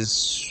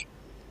is...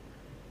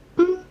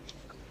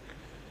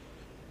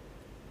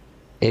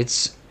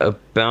 It's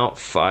about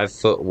 5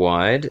 foot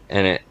wide,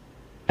 and it,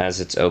 as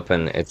it's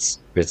open, it's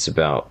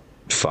about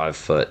 5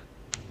 foot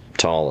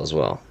tall as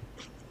well.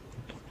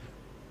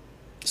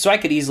 So I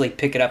could easily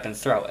pick it up and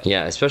throw it.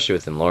 Yeah, especially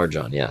with enlarge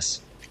on,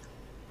 yes.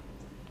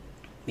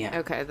 Yeah.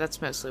 Okay, that's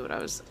mostly what I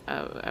was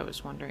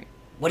wondering.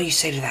 What do you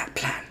say to that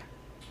plan?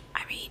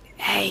 I mean,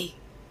 hey,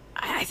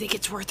 I think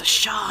it's worth a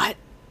shot.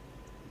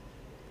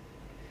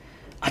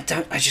 I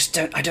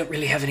don't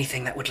really have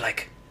anything that would,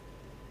 like...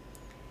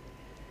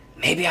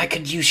 Maybe I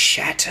could use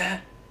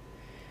shatter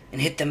and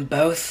hit them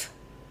both.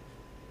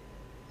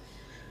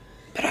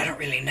 but I don't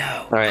really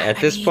know. All right, at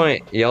this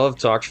point, y'all have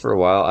talked for a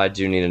while. I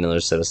do need another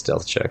set of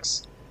stealth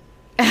checks.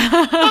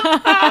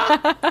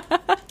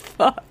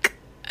 Fuck.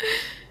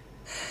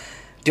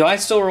 Do I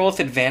still roll with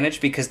advantage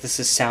because this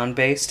is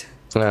sound-based?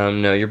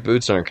 No, your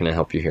boots aren't going to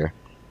help you here.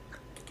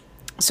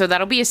 So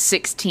that'll be a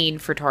 16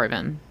 for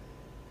Tarvin.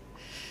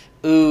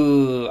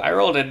 Ooh, I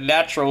rolled a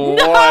natural 1.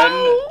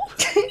 Yikes!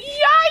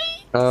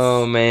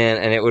 Oh man,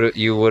 and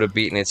you would have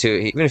beaten it too.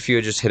 Even if you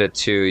had just hit a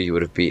 2, you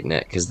would have beaten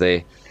it because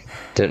they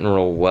didn't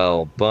roll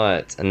well.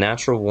 But a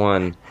natural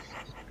 1,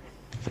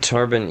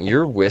 Tarvin,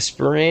 you're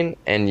whispering,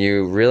 and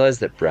you realize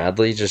that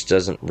Bradley just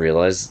doesn't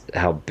realize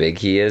how big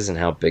he is and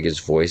how big his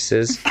voice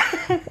is.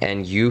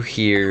 And you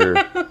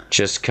hear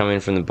just coming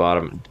from the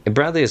bottom.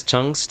 Bradley, is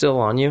tongue still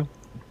on you?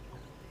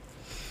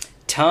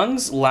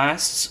 Tongues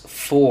lasts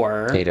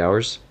for 8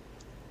 hours.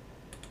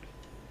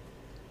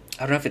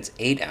 I don't know if it's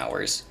 8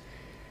 hours.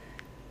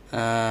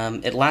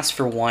 It lasts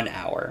for 1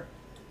 hour.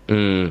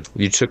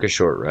 You took a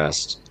short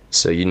rest,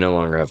 so you no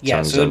longer have tongues on you.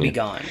 Yeah, so it would be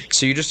gone.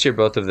 So you just hear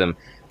both of them,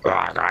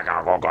 and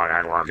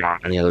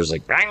the other's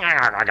like,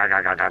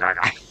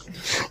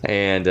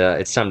 and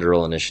it's time to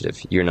roll initiative.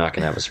 You're not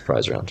going to have a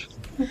surprise round.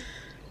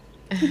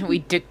 We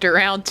dicked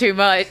around too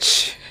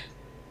much.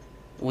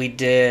 We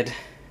did.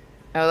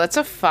 Oh, that's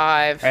a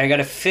 5. All right, I got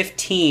a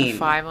 15. A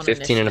 5 on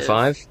 15 and a initiative.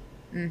 5?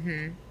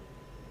 Mm-hmm.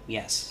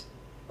 Yes.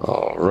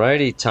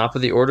 Alrighty, top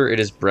of the order, it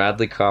is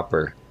Bradley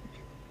Copper.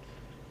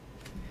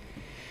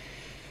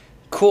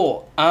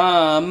 Cool.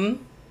 I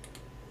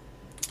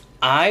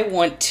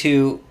want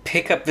to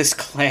pick up this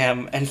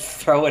clam and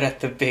throw it at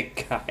the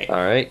big guy.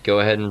 Alright, go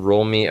ahead and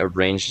roll me a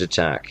ranged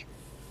attack.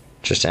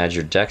 Just add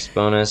your dex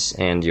bonus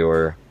and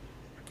your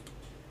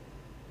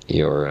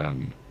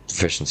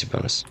proficiency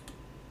bonus.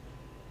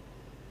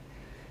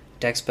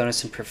 Dex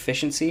bonus and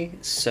proficiency,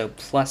 so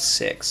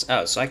 +6.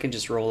 Oh, so I can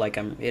just roll like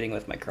I'm hitting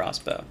with my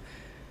crossbow.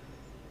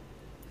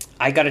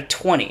 I got a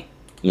 20.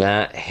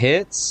 That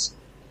hits.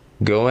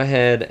 Go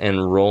ahead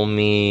and roll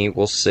me,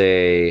 we'll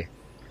say,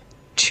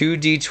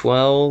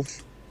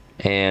 2d12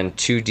 and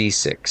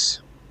 2d6.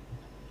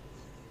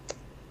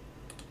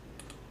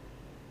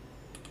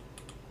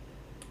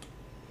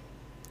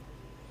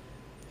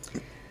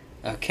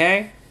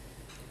 Okay.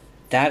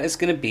 That is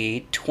going to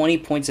be 20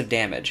 points of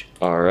damage.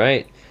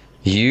 Alright.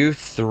 You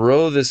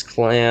throw this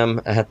clam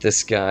at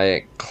this guy.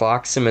 It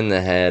clocks him in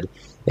the head.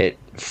 It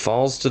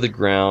falls to the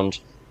ground.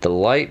 The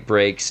light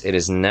breaks. It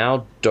is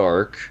now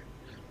dark.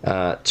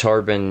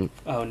 Tarvin,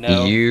 Oh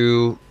no.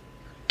 you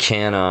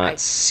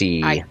cannot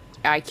see.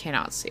 I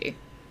cannot see.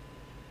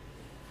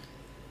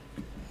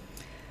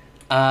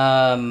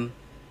 As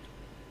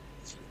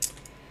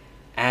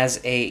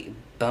a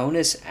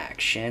bonus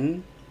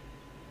action...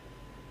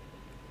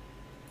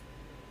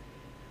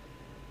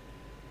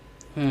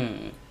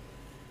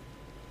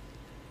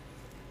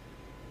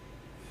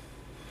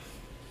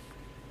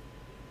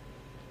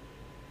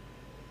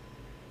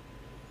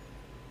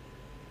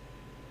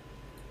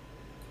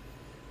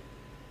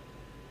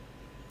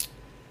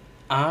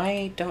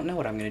 I don't know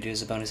what I'm gonna do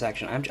as a bonus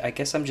action. I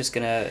guess I'm just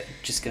gonna.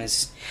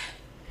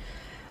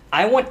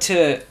 I want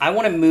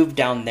to move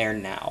down there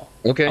now.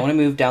 Okay. I want to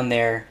move down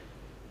there,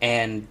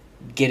 and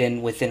get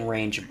in within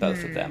range of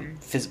both of them.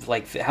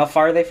 Like, how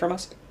far are they from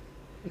us?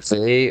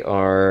 They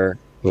are...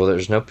 Well,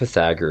 there's no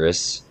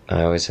Pythagoras.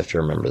 I always have to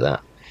remember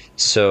that.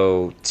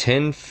 So,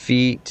 10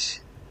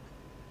 feet...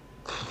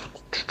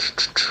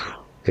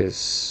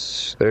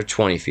 Because they're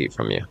 20 feet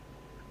from you.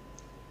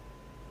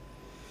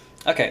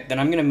 Okay, then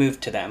I'm gonna move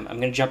to them. I'm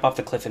gonna jump off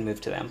the cliff and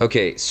move to them.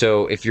 Okay,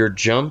 so if you're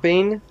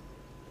jumping...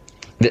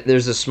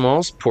 There's a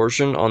small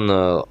portion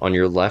on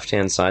your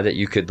left-hand side that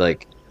you could,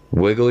 like,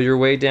 wiggle your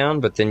way down,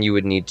 but then you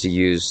would need to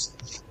use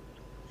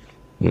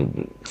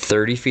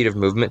 30 feet of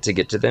movement to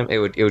get to them. It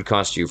would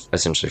cost you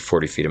essentially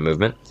 40 feet of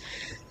movement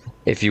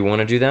if you want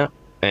to do that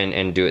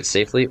and do it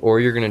safely, or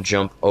you're going to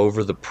jump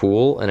over the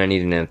pool, and I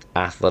need an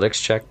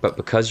athletics check, but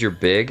because you're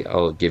big,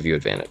 I'll give you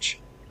advantage.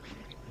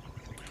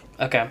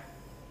 Okay.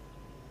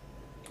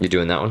 You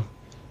doing that one?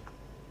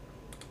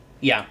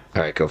 Yeah.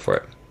 All right, go for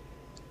it.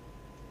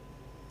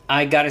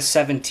 I got a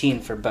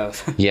 17 for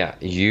both. Yeah,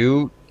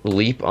 you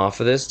leap off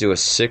of this, do a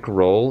sick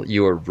roll.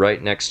 You are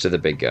right next to the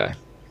big guy.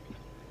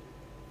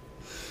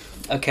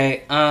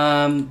 Okay,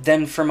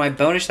 then for my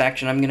bonus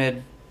action, I'm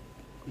gonna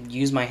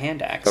use my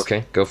hand axe.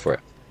 Okay, go for it.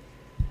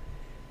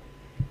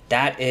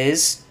 That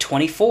is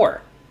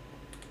 24.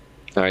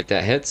 All right,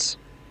 that hits.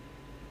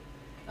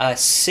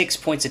 6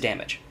 points of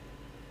damage.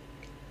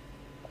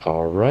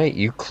 All right,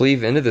 you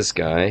cleave into this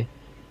guy.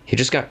 He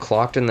just got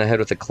clocked in the head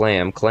with a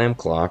clam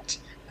clocked,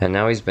 and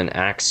now he's been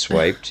axe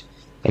swiped.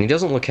 And he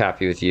doesn't look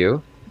happy with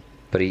you,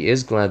 but he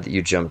is glad that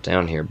you jumped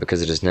down here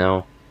because it is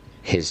now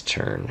his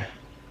turn.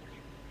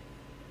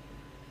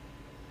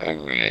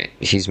 Alright,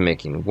 he's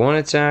making one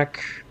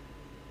attack,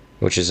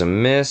 which is a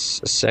miss,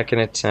 a second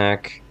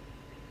attack,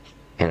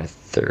 and a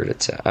third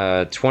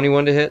attack.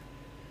 21 to hit?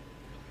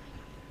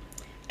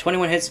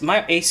 21 hits.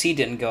 My AC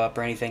didn't go up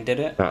or anything, did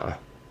it? Uh-uh.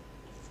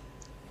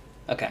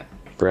 Okay.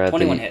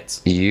 Bradley, 21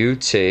 hits. You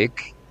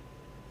take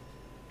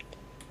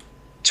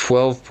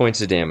 12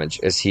 points of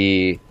damage as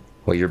he...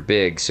 Well, you're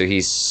big, so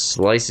he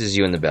slices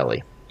you in the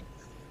belly.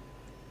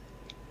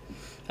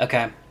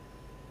 Okay.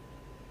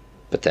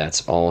 But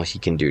that's all he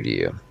can do to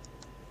you.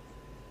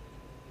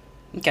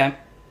 Okay.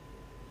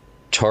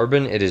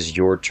 Tarbin, it is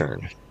your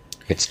turn.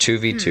 It's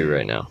 2v2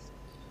 right now.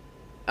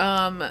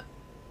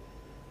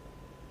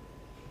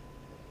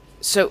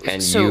 So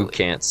you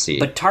can't see.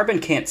 But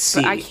Tarbin can't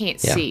see. But I can't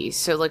see.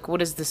 So, like,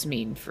 what does this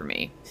mean for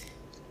me?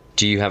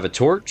 Do you have a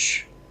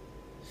torch?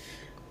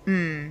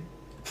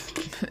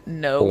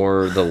 No.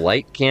 Or the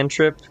light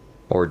cantrip?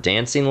 Or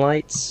dancing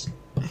lights?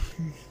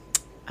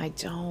 I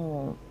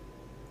don't.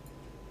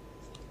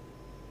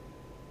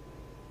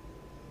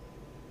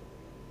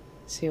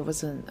 See, I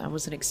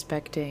wasn't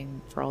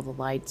expecting for all the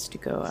lights to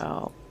go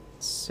out.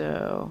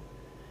 So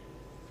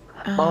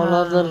All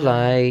of the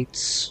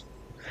lights.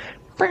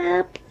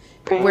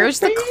 where's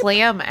the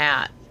clam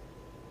at?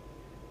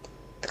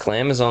 The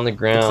clam is on the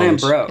ground. The clam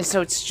broke.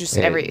 So it's just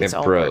It it's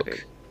all broke.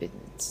 broken.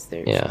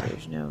 Yeah.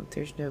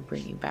 There's no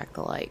bringing back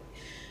the light.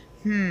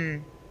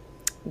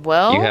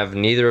 Well, You have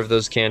neither of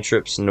those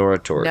cantrips nor a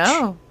torch.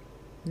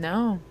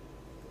 No.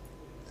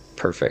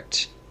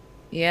 Perfect.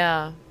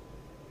 Yeah.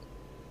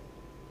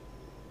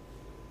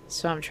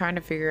 So I'm trying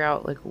to figure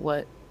out like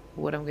what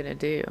I'm gonna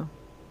do.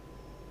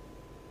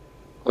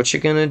 What you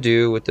gonna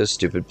do with those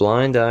stupid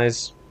blind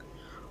eyes?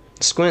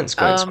 Squint.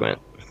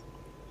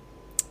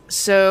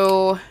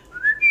 So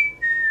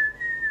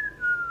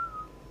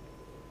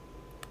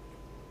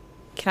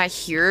can I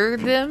hear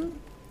them?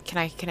 Can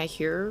I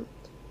hear?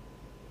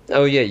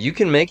 Oh yeah, you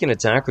can make an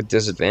attack with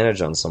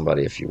disadvantage on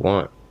somebody if you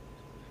want.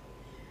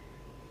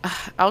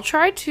 I'll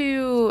try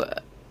to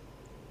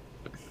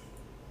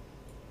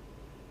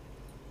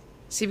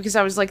see, because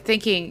I was like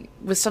thinking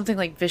with something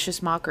like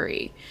vicious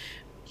mockery,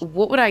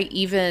 what would I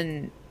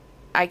even...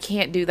 I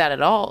can't do that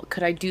at all.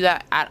 Could I do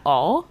that at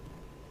all?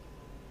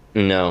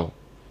 No.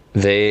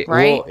 Right?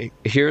 Well,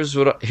 here's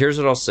what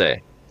I'll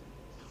say.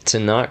 To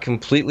not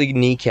completely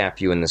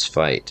kneecap you in this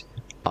fight,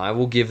 I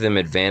will give them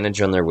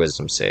advantage on their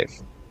wisdom save.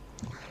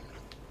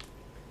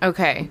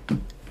 Okay.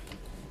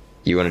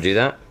 You want to do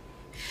that?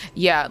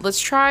 Yeah, let's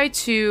try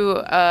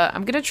to...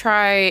 I'm going to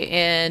try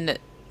and...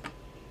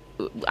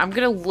 I'm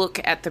going to look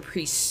at the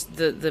priest,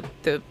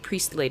 the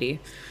priest lady.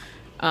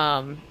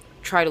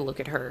 Try to look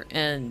at her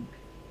and...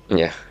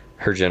 Yeah,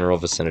 her general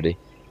vicinity.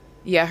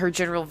 Yeah, her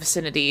general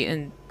vicinity,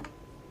 and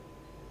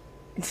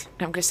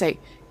I'm going to say,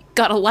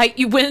 got a light,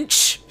 you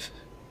wench?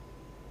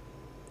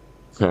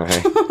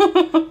 Alright.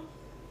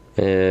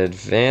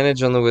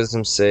 Advantage on the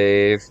wisdom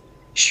save.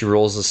 She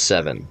rolls a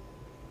 7.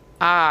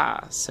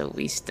 Ah, so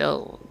we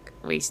still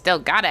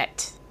got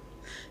it.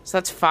 So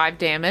that's 5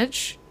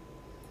 damage.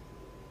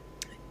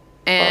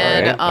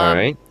 And all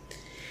right.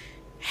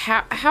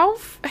 How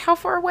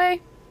far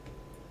away?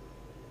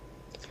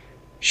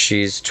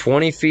 She's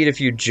 20 feet if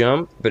you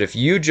jump, but if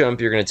you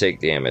jump, you're going to take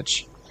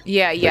damage.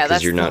 Yeah, because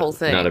that's you're the whole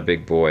thing. Not a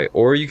big boy.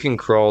 Or you can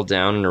crawl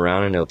down and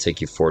around, and it'll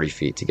take you 40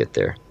 feet to get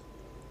there.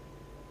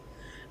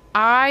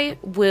 I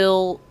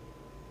will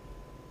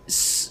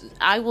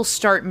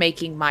start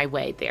making my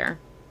way there.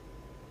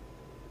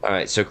 All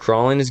right, so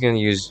crawling is going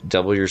to use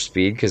double your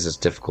speed because it's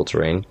difficult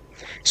terrain.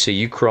 So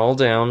you crawl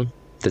down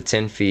the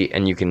 10 feet,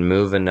 and you can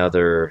move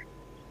another...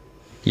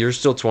 You're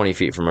still 20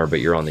 feet from her, but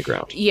you're on the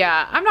ground.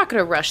 Yeah, I'm not going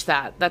to rush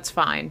that. That's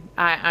fine.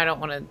 I don't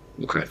want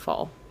to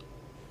fall.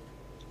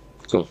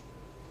 Cool.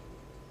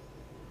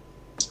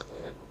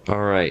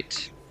 All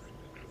right.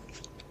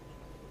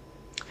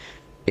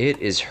 It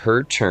is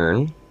her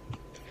turn.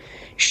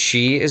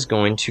 She is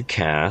going to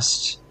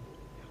cast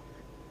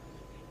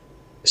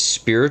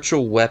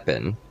Spiritual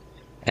Weapon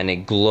and a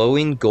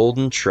glowing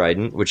golden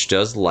trident, which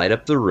does light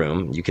up the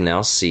room. You can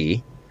now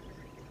see.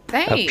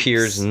 Thanks.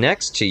 Appears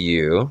next to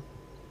you.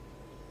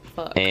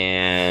 Fuck.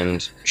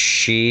 And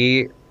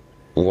she,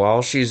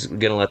 while she's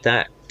gonna let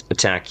that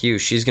attack you,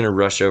 she's gonna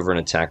rush over and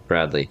attack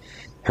Bradley.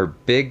 Her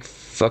big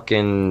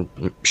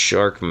fucking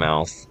shark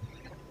mouth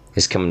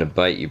is coming to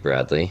bite you,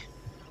 Bradley.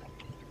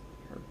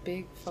 Her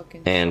big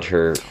fucking... And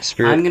her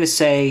spirit... I'm gonna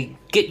say,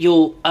 get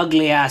your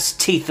ugly ass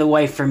teeth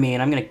away from me,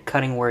 and I'm gonna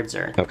cutting words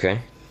her.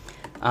 Okay.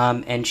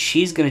 And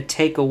she's gonna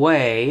take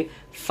away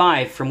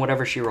 5 from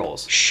whatever she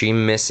rolls. She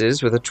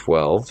misses with a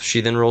 12.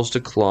 She then rolls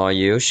to claw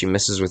you. She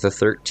misses with a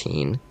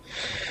 13.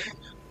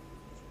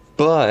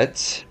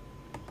 But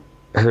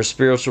her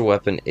spiritual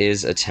weapon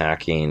is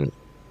attacking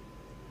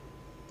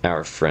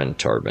our friend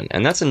Tarbin.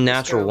 And that's a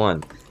natural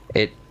one.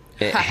 It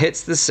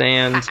hits the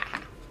sand,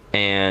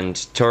 and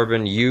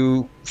Tarbin,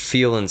 you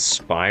feel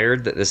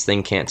inspired that this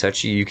thing can't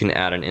touch you. You can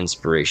add an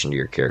inspiration to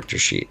your character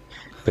sheet.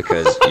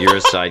 Because you're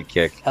a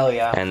sidekick. Hell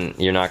yeah. And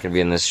you're not going to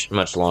be in this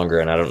much longer,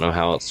 and I don't know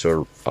how else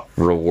to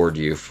reward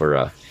you for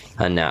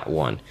a nat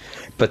 1.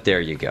 But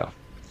there you go.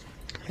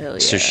 Hell yeah.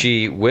 So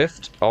she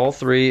whiffed all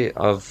 3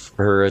 of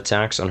her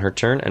attacks on her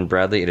turn, and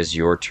Bradley, it is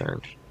your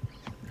turn.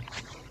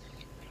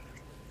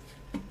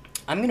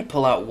 I'm going to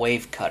pull out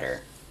Wave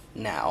Cutter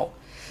now.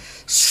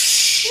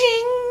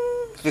 Shing!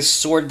 The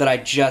sword that I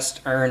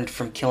just earned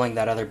from killing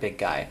that other big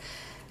guy.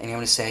 And I'm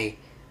going to say,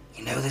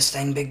 You know this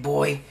thing, big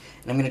boy?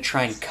 And I'm going to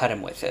try and cut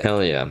him with it.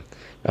 Hell yeah.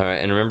 All right,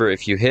 and remember,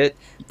 if you hit...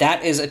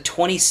 That is a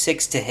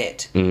 26 to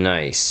hit.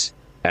 Nice.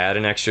 Add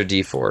an extra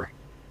d4.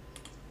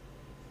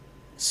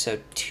 So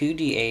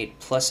 2d8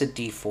 plus a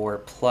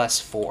d4 plus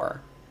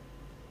 4.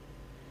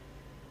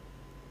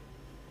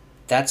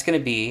 That's going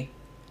to be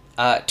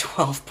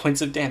 12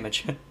 points of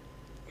damage.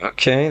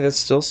 Okay, that's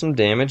still some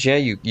damage. Yeah,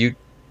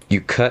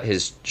 you cut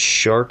his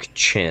shark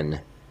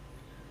chin.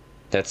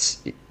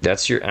 That's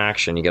your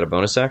action. You got a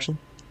bonus action?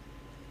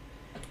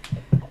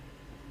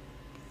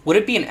 Would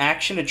it be an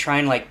action to try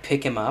and, like,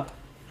 pick him up?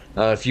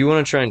 If you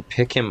want to try and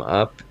pick him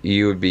up,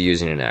 you would be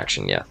using an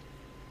action, yeah.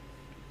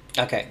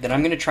 Okay, then I'm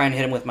going to try and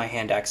hit him with my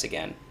hand axe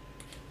again.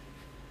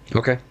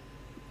 Okay.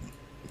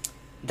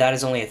 That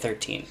is only a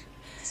 13.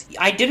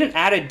 I didn't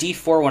add a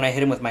d4 when I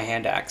hit him with my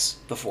hand axe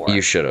before.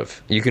 You should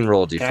have. You can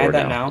roll a d4 Can I add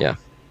that now? Yeah.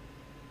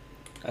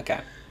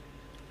 Okay.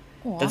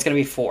 Aw. That's going to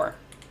be 4.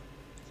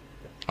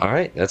 All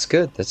right, that's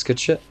good. That's good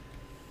shit.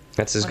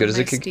 That's as What good a as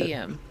it nice could get.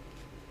 DM.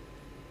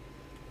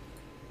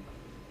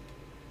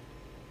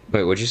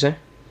 Wait, what'd you say?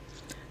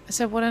 I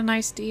said, what a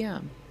nice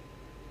DM.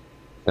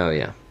 Oh,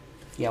 yeah.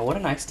 Yeah, what a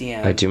nice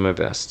DM. I do my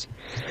best.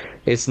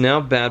 It's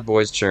now Bad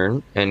Boy's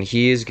turn, and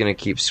he is going to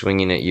keep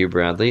swinging at you,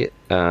 Bradley.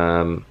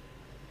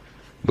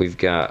 We've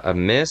got a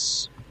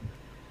miss.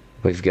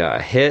 We've got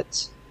a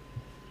hit.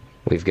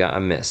 We've got a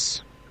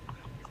miss.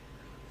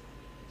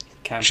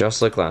 Okay.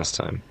 Just like last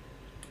time.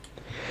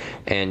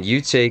 And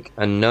you take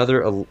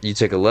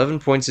 11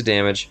 points of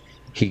damage.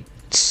 He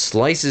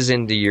slices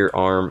into your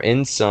arm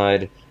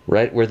inside,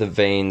 right where the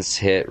veins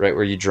hit, right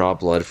where you draw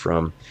blood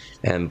from,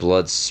 and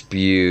blood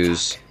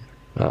spews.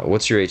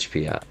 What's your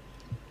HP at?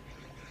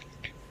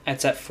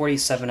 It's at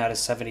 47 out of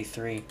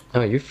 73.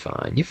 Oh, you're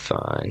fine. You're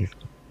fine.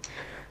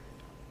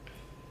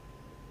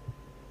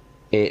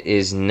 It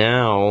is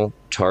now,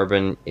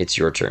 Tarbin, it's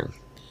your turn.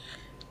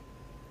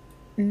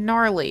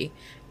 Gnarly.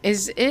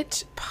 Is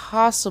it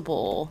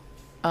possible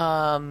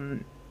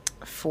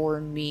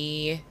for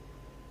me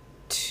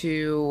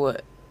to,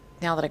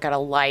 now that I got a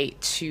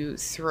light, to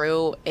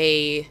throw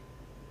a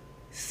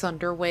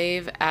thunder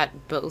wave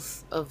at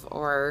both of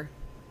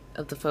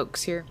the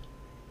folks here?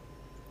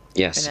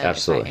 Yes, In a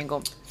absolutely. right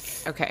angle?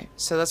 Okay,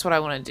 so that's what I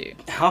want to do.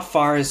 How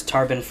far is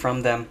Tarbin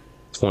from them?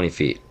 20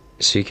 feet.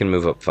 So you can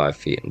move up 5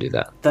 feet and do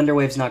that.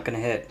 Thunderwave's not going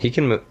to hit. He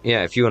can move.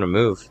 Yeah, if you want to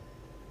move.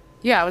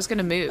 Yeah, I was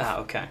gonna move. Oh,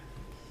 okay.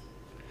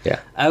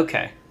 Yeah.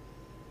 Okay.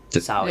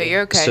 The- Sorry. No,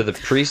 you're okay. So the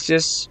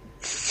priestess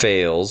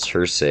fails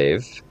her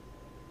save,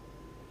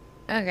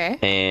 Okay.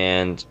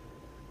 and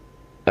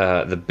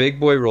the big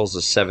boy rolls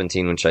a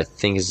 17, which I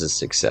think is a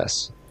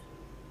success.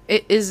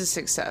 It is a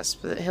success,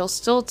 but he'll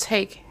still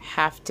take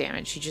half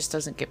damage. He just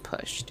doesn't get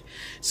pushed.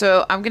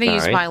 So I'm going to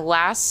use Alright. my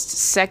last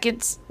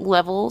second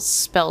level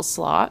spell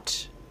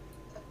slot.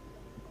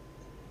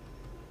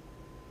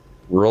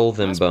 Roll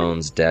them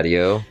bones,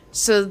 daddy-o.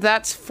 So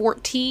that's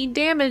 14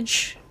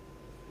 damage.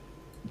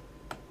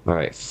 All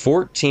right,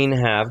 14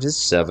 halved is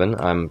 7.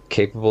 I'm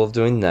capable of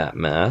doing that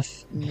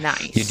math.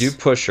 Nice. You do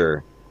push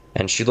her,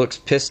 and she looks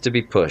pissed to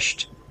be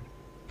pushed.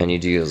 And you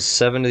deal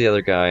 7 to the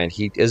other guy, and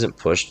he isn't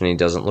pushed, and he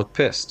doesn't look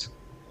pissed.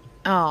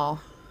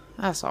 Oh,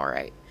 that's all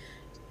right.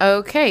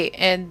 Okay,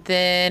 and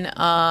then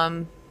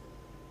I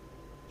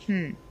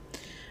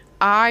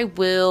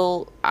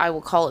will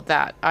call it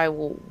that. I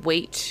will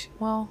wait.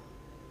 Well,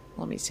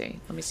 let me see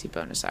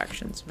bonus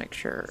actions. Make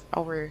sure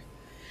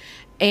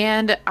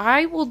and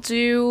I will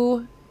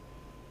do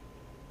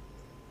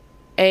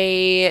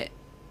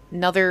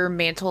another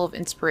mantle of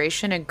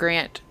inspiration and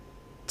grant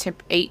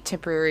 8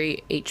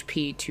 temporary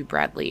HP to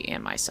Bradley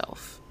and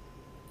myself.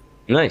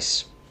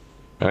 Nice.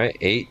 All right,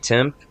 8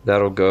 temp.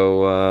 That'll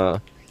go.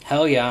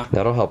 Hell yeah.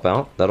 That'll help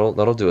out.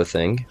 That'll do a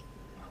thing.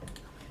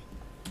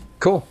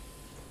 Cool.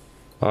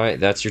 All right,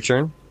 that's your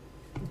turn.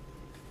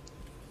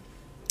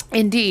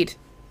 Indeed.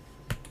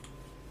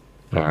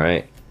 All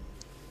right.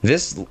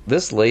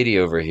 This lady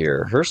over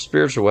here, her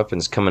spiritual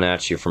weapon's coming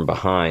at you from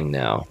behind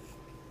now.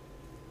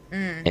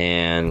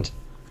 And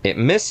it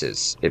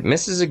misses. It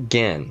misses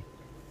again.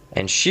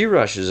 And she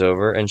rushes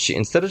over, and she,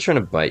 instead of trying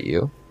to bite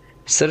you,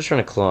 instead of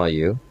trying to claw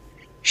you,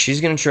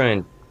 she's going to try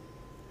and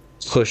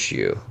push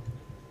you.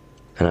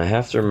 And I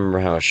have to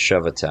remember how a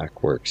shove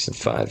attack works in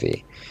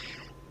 5e.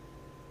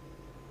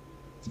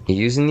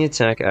 Using the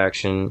attack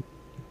action...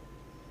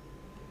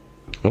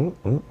 Oh,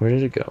 where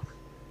did it go?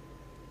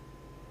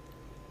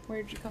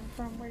 Where did you come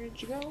from? Where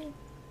did you go?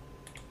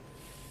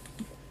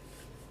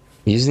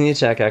 Using the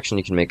attack action,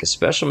 you can make a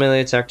special melee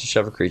attack to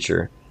shove a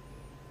creature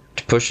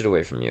to push it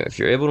away from you. If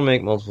you're able to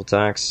make multiple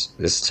attacks,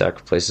 this attack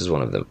replaces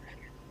one of them.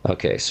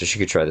 Okay, so she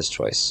could try this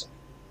twice.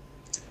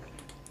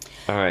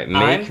 Alright,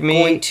 I'm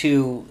going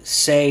to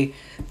say,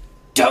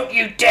 don't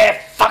you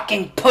dare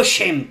fucking push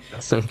him!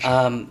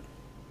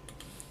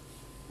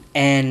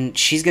 And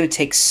she's going to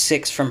take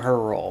 6 from her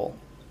roll.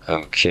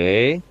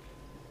 Okay.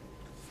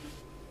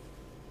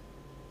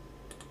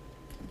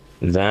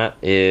 That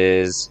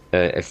is...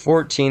 a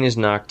 14 is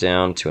knocked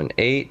down to an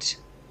 8.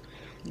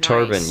 Nice.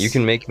 Tarbin, you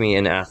can make me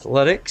an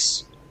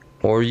athletics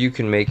or you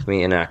can make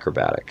me an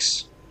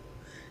acrobatics.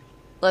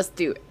 Let's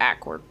do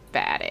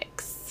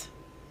acrobatics.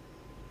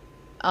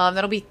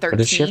 That'll be 13. Or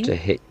does she have to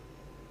hit?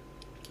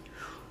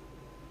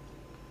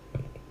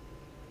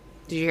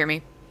 Did you hear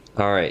me?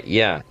 All right,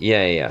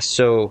 yeah.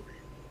 So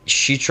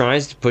she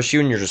tries to push you,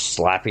 and you're just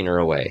slapping her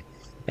away.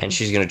 And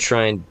she's gonna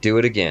try and do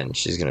it again.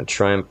 She's gonna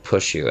try and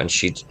push you, and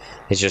she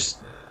is just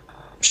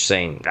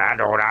saying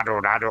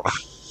 "Dado."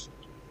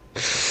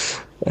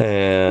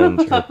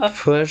 And her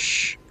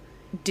push.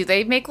 Do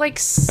they make like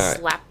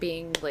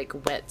slapping like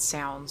wet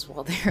sounds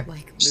while they're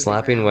like moving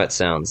Slapping around? wet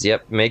sounds?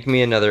 Yep. Make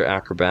me another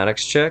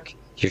acrobatics check.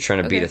 You're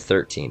trying to beat a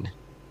 13.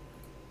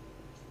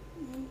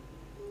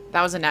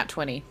 That was a nat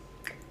 20.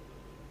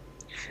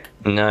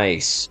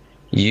 Nice.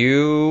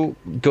 You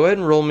go ahead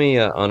and roll me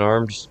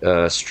unarmed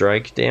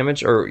strike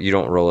damage, or you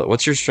don't roll it.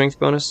 What's your strength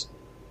bonus?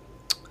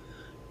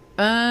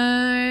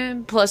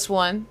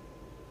 +1.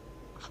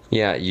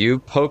 Yeah, you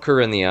poke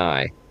her in the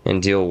eye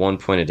and deal 1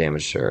 point of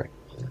damage to her.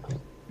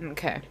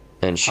 Okay.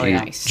 And she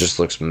nice. just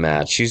looks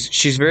mad.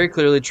 She's very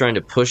clearly trying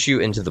to push you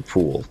into the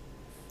pool.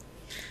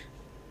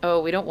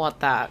 Oh, we don't want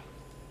that.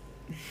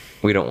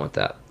 We don't want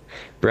that.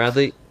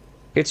 Bradley,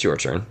 it's your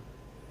turn.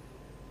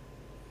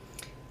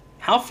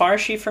 How far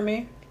is she from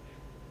me?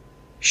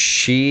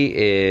 She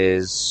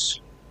is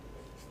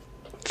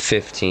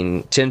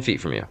 10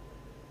 feet from you.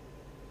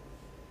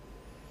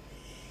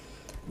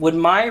 Would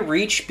my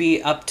reach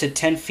be up to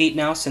 10 feet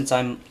now since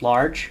I'm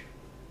large?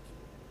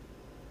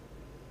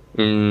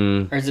 Or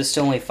is it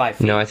still only 5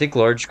 feet? No, I think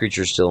large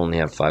creatures still only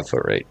have 5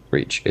 foot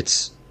reach.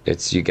 It's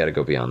you got to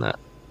go beyond that.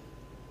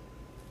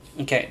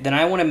 Okay, then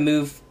I want to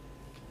move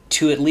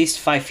to at least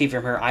 5 feet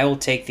from her. I will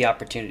take the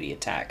opportunity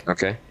attack.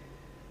 Okay.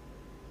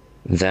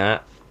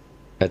 That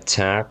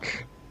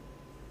attack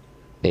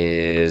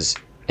is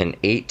an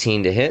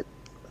 18 to hit.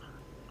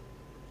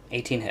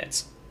 18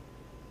 hits.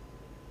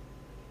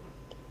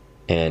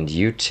 And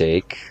you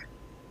take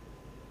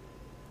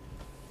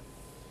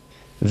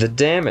the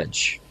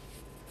damage.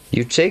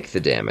 You take the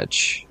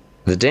damage.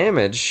 The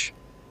damage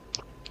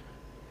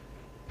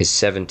is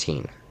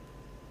 17.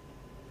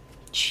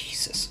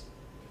 Jesus.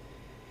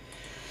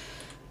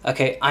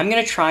 Okay, I'm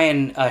going to try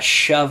and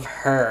shove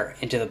her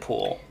into the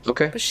pool.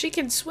 Okay. But she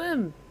can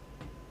swim.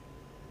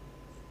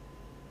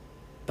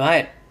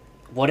 But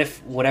what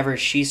if whatever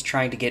she's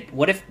trying to get...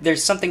 What if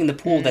there's something in the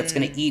pool that's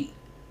going to eat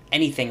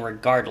anything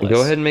regardless?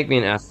 Go ahead and make me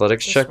an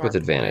athletics That's a check with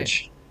smart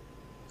advantage.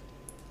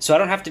 So I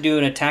don't have to do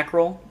an attack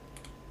roll?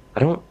 I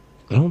don't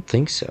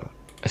think so.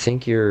 I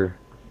think you're...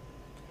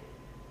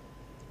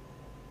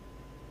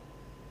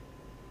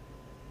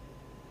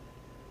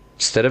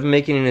 Instead of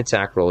making an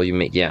attack roll,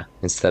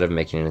 instead of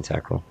making an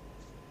attack roll.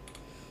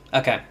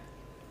 Okay.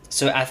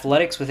 So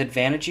athletics with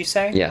advantage, you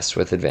say? Yes,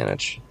 with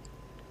advantage.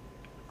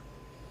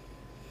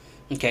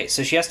 Okay,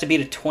 so she has to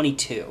beat a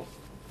 22.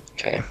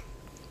 Okay.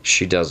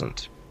 She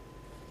doesn't.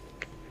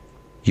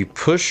 You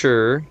push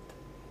her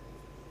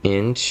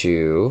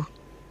into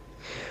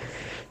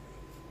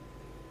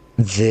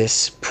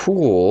this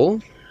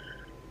pool.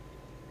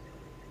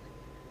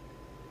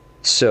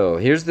 So,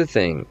 here's the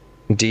thing.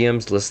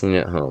 DMs listening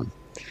at home.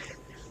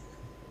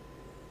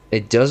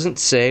 It doesn't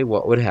say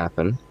what would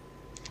happen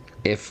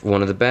if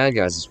one of the bad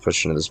guys is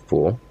pushed into this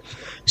pool.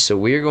 So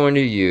we're going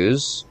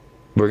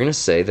to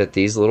say that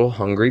these little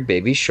hungry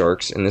baby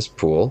sharks in this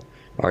pool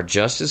are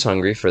just as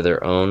hungry for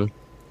their own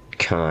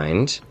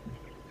kind.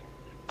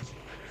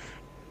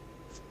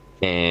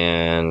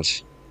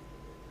 And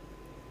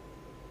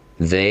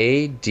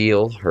they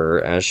deal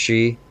her as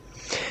you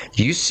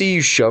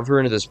shove her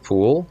into this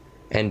pool,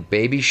 and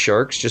baby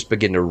sharks just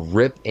begin to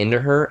rip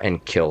into her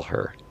and kill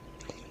her.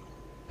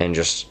 And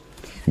just...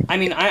 I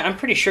mean, I'm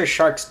pretty sure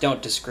sharks don't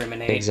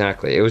discriminate.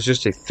 Exactly. It was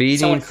just a feeding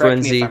Someone correct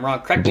frenzy. me if I'm wrong.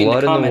 Correct me in the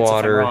blood in the comments if I'm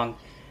water, wrong.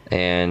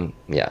 and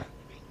yeah.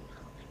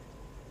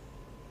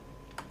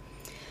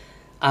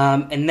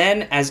 And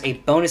then, as a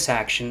bonus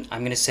action, I'm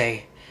going to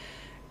say,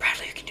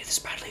 Bradley, you can do this.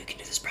 Bradley, you can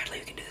do this. Bradley,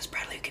 you can do this.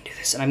 Bradley, you can do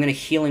this. And I'm going to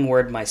healing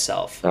word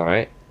myself. All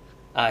right.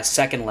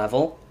 Second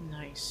level.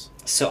 Nice.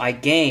 So I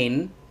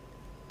gain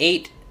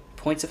 8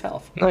 points of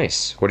health.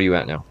 Nice. What are you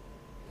at now?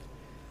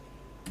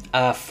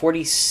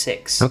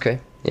 46. Okay.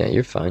 Yeah,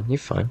 you're fine. You're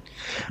fine.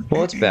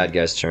 Well, it's bad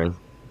guy's turn.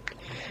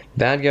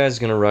 Bad guy's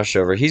going to rush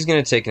over. He's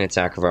going to take an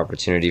attack of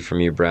opportunity from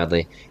you,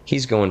 Bradley.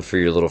 He's going for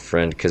your little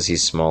friend because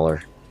he's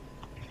smaller.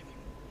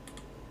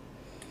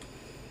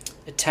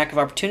 Attack of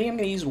opportunity. I'm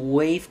going to use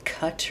Wave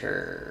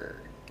Cutter.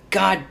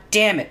 God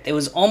damn it. It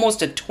was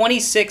almost a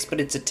 26,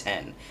 but it's a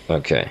 10.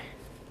 Okay.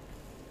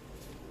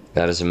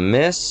 That is a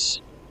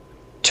miss.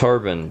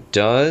 Tarbin,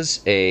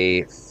 does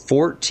a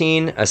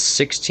 14, a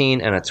 16,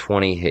 and a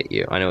 20 hit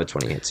you? I know a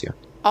 20 hits you.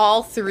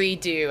 All 3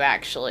 do,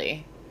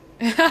 actually.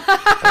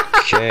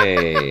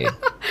 Okay.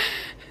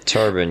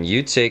 Tarbin,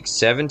 you take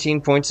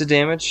 17 points of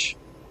damage,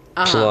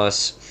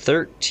 plus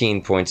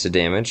 13 points of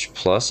damage,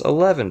 plus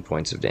 11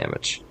 points of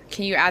damage.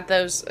 Can you add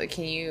those?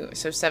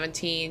 So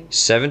 17.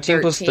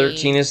 17 plus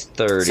 13 is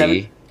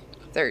 30.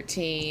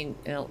 13.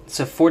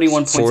 So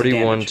 41 points of damage.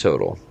 41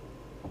 total.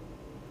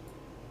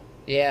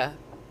 Yeah.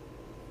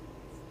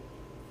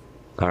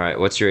 All right,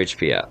 what's your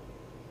HP at?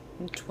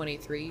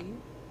 23.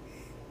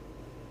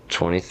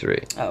 23.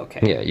 Oh, okay.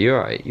 Yeah, you're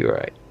all right. You're all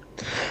right.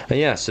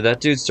 Yeah, so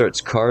that dude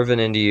starts carving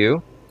into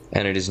you,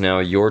 and it is now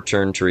your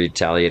turn to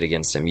retaliate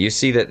against him. You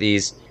see that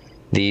these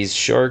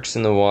sharks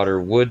in the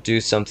water would do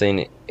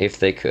something if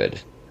they could.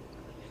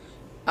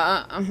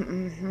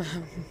 I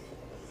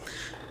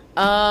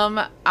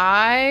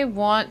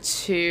want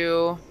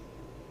to.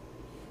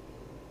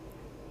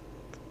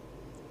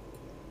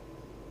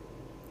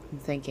 I'm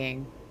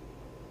thinking.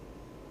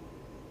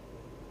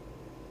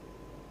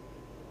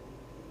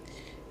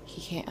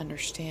 He can't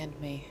understand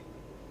me.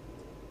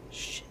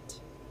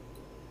 Shit.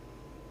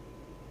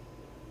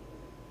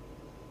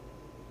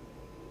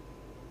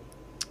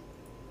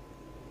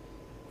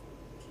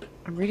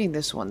 I'm reading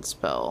this one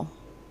spell.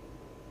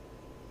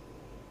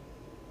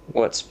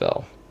 What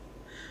spell?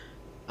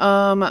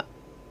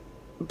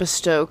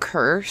 Bestow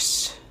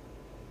curse.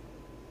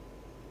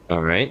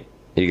 All right.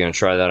 You gonna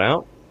try that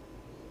out?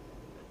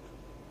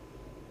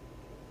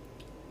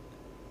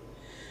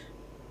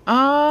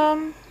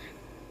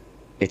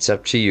 It's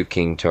up to you,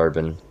 King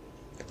Tarbin.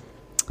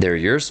 They're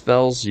your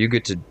spells. You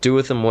get to do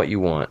with them what you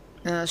want.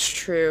 That's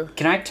true.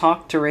 Can I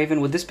talk to Raven?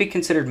 Would this be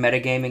considered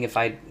metagaming if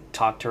I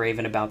talk to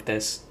Raven about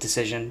this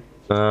decision?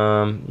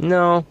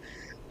 No.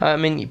 I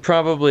mean,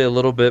 probably a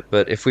little bit,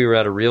 but if we were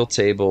at a real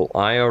table,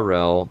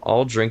 IRL,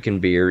 all drinking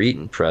beer,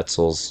 eating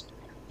pretzels,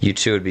 you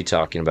two would be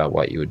talking about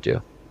what you would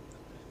do.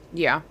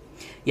 Yeah.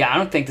 Yeah, I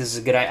don't think this is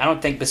a good idea. I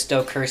don't think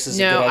bestow curse is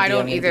a No, good idea. I don't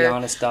I'm gonna either. be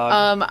honest,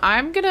 dog.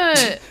 I'm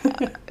gonna.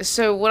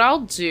 So what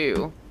I'll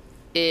do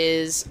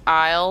is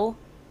I'll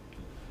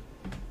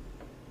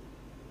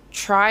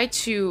try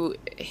to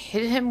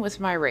hit him with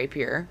my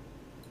rapier.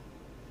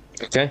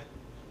 Okay.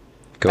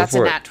 Go That's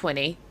for a it. nat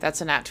 20.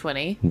 That's a nat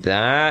 20.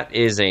 That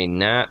is a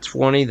nat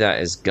 20 that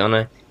is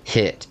gonna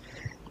hit.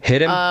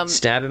 Hit him,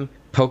 stab him,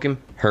 poke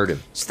him, hurt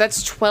him. So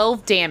that's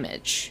 12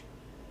 damage.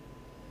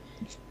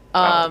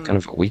 Wow, kind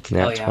of a weak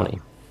nat oh, yeah. 20.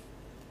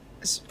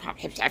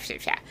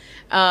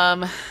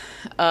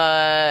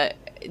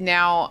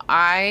 Now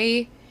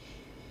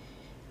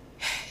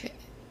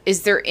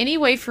is there any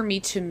way for me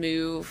to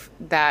move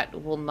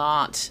that will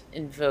not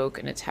invoke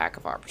an attack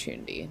of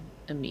opportunity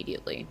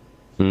immediately?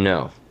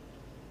 No.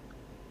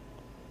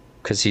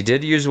 Because he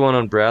did use one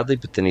on Bradley,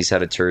 but then he's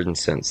had a turn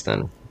since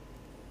then.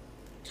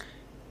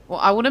 Well,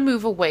 I want to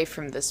move away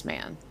from this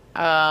man.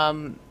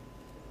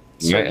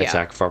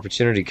 Attack of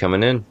opportunity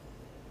coming in.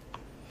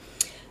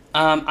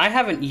 I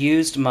haven't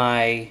used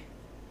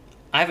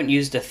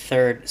a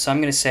third, so I'm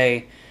going to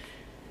say,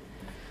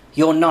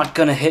 you're not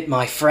going to hit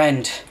my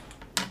friend.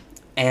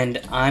 And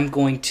I'm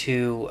going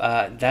to,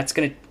 that's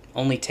going to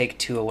only take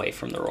 2 away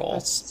from the roll.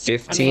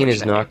 15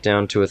 is knocked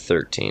down to a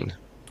 13.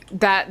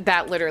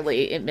 That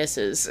literally, it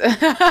misses.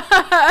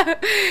 And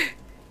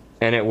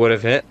it would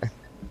have hit?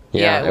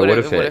 Yeah, it would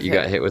have hit. You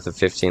got hit with a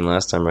 15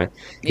 last time, right?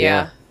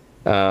 Yeah.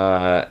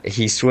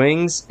 He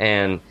swings,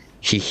 and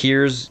he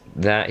hears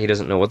that. He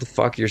doesn't know what the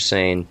fuck you're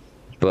saying,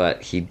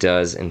 but he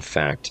does, in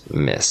fact,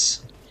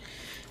 miss.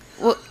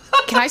 Well,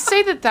 can I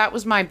say that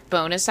was my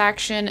bonus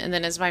action, and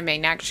then as my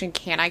main action,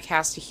 can I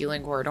cast a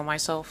healing word on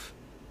myself?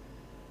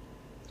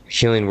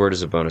 Healing word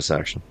is a bonus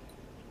action.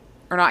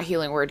 Or not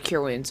healing word,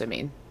 cure wounds, I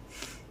mean.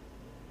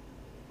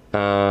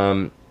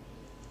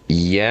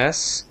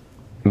 Yes,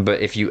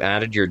 but if you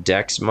added your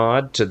dex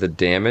mod to the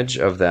damage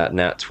of that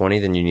nat 20,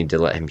 then you need to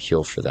let him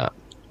heal for that.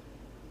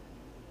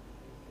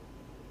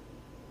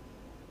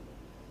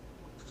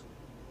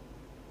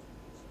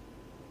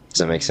 Does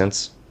that make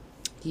sense?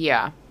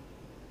 Yeah.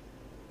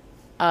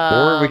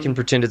 Or we can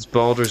pretend it's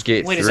Baldur's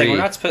Gate 3. Wait a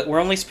second, we're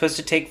only supposed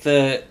to take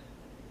the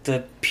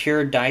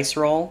pure dice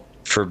roll?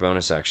 For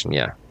bonus action,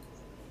 yeah.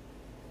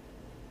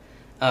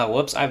 Oh,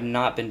 whoops, I've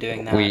not been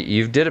doing that.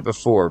 You did it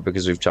before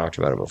because we've talked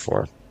about it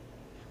before.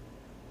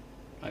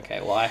 Okay,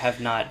 well, I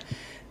have not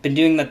been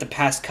doing that the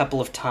past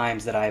couple of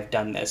times that I've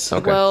done this.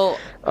 Okay. Well,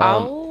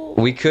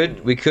 we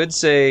could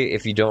say,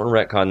 if you don't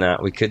retcon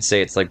that, we could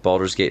say it's like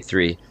Baldur's Gate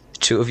 3.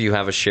 2 of you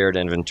have a shared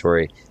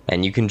inventory,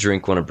 and you can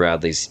drink one of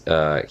Bradley's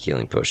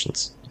healing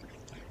potions.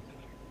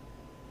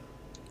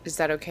 Is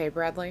that okay,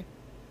 Bradley?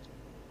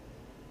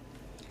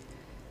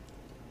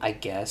 I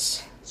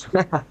guess.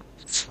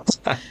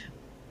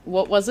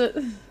 What was it?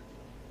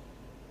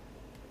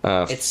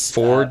 It's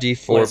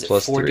 4d4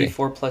 plus 3.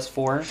 4d4 plus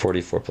 4?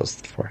 4d4 plus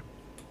 4.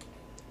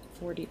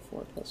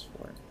 4d4 plus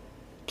 4.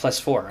 Plus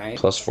 4, right?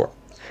 Plus 4.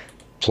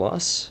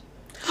 Plus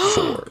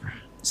 4.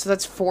 So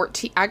that's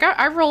 14.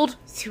 I rolled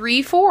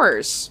 3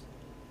 4s.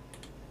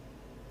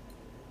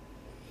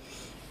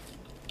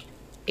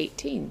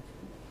 18.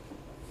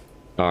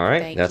 All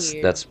right,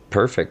 that's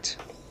perfect.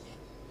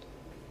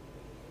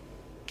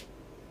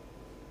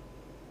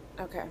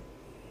 Okay.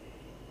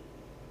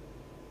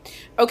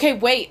 Okay,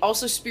 wait.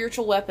 Also,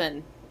 spiritual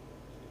weapon.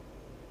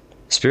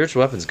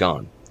 Spiritual weapon's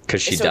gone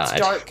because she died. It's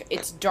dark.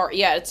 It's dark.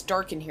 Yeah, it's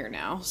dark in here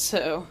now.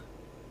 So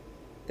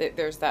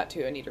there's that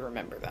too. I need to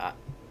remember that.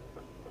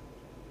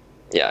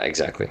 Yeah,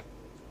 exactly.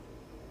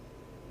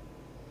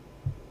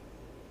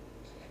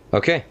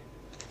 Okay,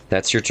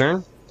 that's your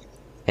turn.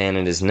 And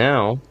it is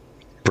now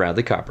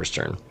Bradley Copper's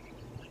turn.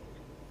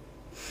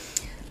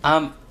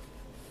 I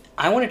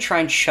want to try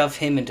and shove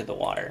him into the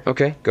water.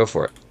 Okay, go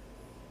for it.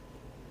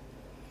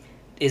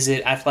 Is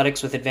it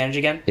athletics with advantage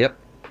again? Yep.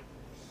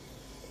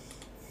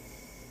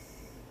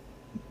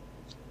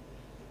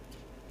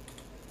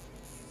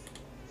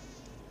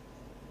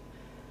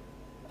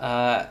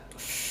 Uh,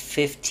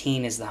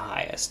 15 is the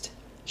highest.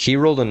 He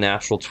rolled a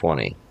natural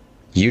 20.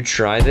 You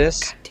try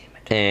this, God damn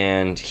it.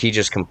 and he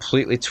just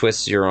completely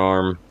twists your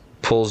arm,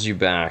 pulls you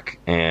back,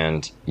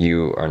 and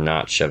you are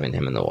not shoving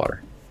him in the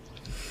water.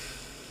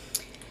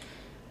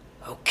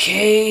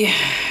 Okay.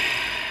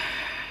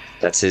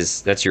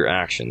 That's your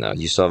action, though.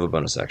 You still have a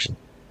bonus action.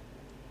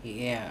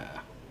 Yeah.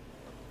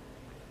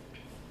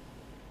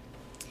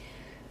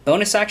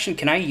 Bonus action,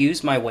 can I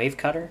use my wave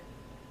cutter?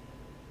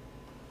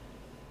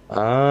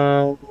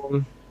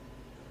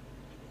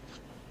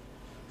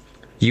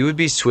 You would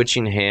be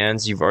switching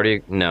hands. You've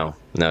already... No,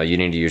 you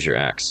need to use your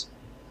axe.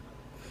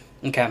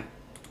 Okay.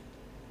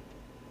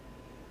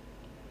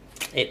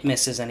 It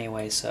misses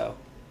anyway, so...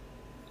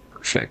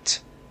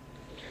 Perfect.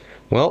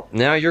 Well,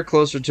 now you're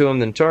closer to him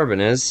than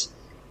Tarbin is,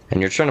 and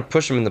you're trying to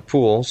push him in the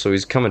pool, so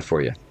he's coming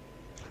for you.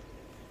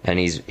 And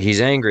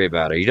he's angry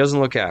about it. He doesn't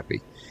look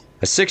happy.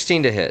 A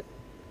 16 to hit.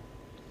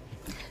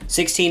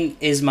 16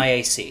 is my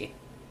AC.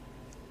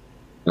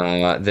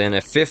 Then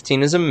a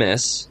 15 is a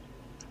miss,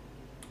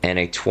 and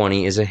a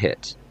 20 is a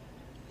hit.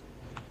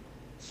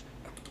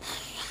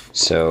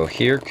 So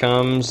here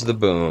comes the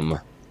boom.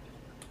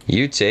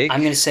 You take... I'm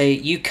going to say,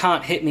 you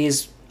can't hit me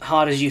as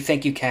hard as you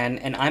think you can,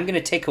 and I'm going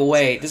to take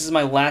away... This is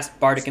my last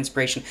Bardic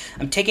Inspiration.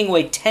 I'm taking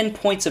away 10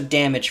 points of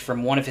damage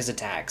from one of his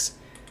attacks.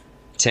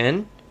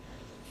 10?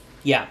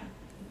 Yeah.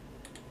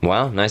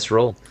 Wow, nice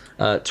roll.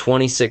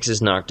 26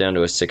 is knocked down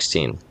to a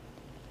 16.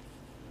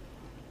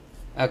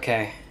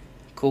 Okay.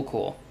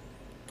 Cool.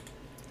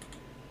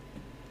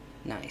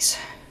 Nice.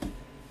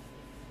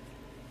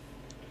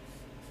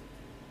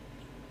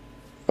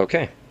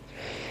 Okay.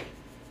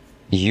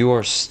 You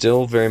are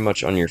still very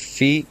much on your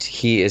feet.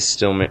 He is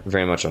still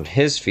very much on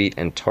his feet.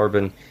 And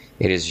Tarbin,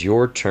 it is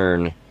your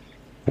turn.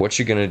 What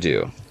you gonna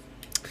do?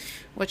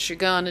 What you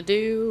gonna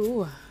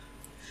do?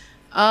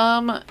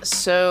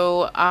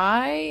 So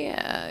I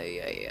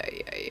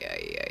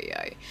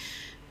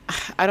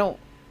don't...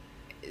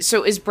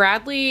 So is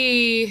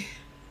Bradley...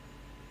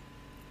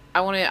 I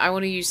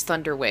want to use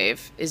Thunder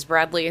Wave. Is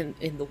Bradley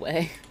in the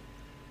way?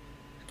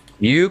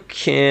 You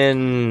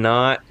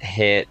cannot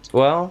hit...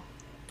 Well...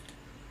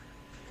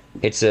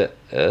 It's a...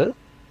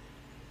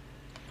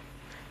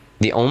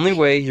 The only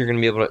way you're going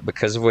to be able to...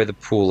 Because of the way the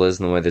pool is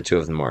and the way the two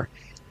of them are.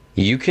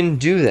 You can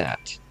do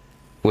that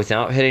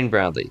without hitting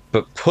Bradley.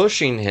 But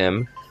pushing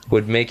him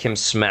would make him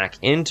smack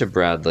into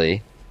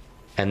Bradley.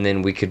 And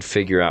then we could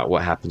figure out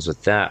what happens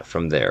with that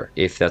from there.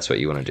 If that's what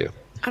you want to do.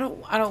 I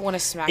don't want to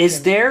smack him.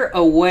 Is there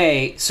a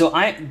way... So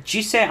did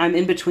you say I'm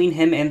in between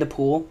him and the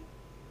pool?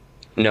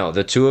 No,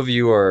 the two of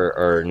you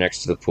are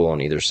next to the pool on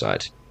either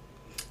side.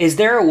 Is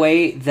there a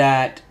way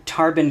that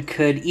Tarbin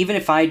could, even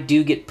if I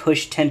do get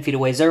pushed 10 feet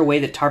away, is there a way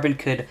that Tarbin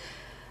could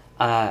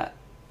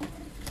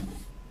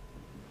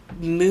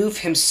move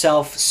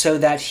himself so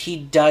that he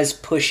does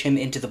push him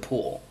into the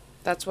pool?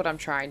 That's what I'm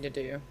trying to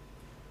do.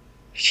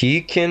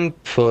 He can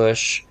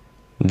push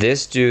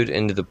this dude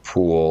into the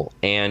pool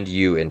and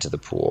you into the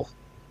pool.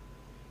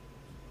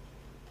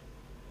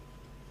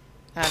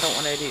 I don't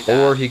want to do that.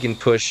 Or he can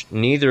push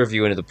neither of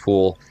you into the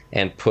pool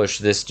and push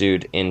this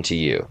dude into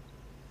you.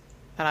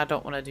 And I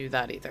don't want to do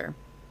that either.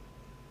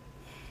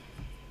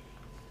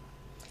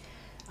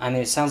 I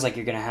mean, it sounds like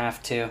you're going to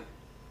have to.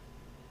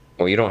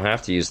 Well, you don't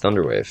have to use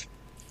Thunderwave.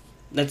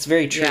 That's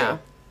very true. Yeah.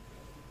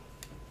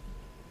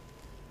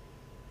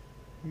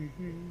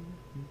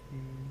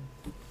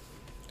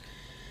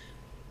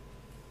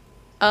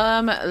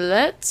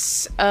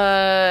 Let's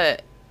as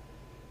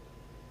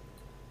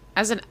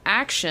an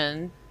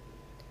action,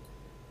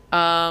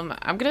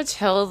 I'm gonna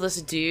tell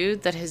this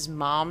dude that his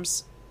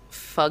mom's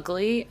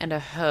fugly and a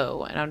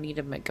hoe, and I'll need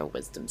to make a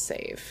wisdom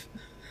save.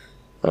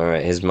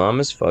 Alright, his mom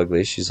is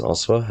fugly. She's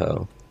also a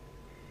hoe.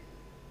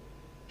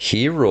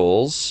 He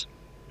rolls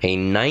a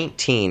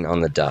 19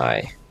 on the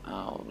die.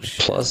 Oh,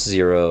 shit. Plus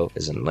 0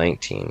 is a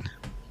 19.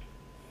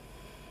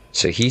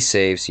 So he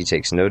saves. He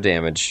takes no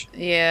damage.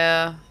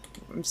 Yeah,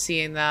 I'm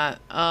seeing that.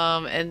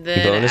 And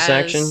then Bonus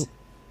action?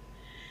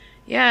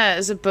 Yeah,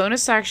 as a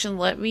bonus action,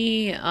 let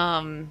me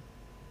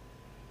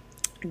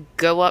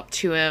go up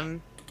to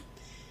him.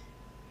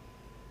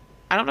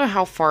 I don't know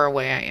how far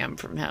away I am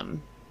from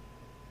him.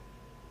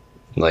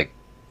 Like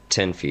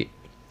 10 feet.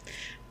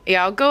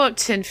 Yeah, I'll go up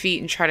 10 feet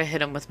and try to hit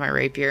him with my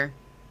rapier.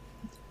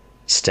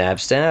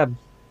 Stab, stab.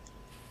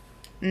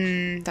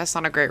 That's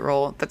not a great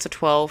roll. That's a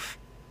 12.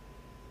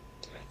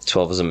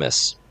 12 is a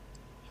miss.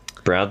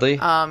 Bradley?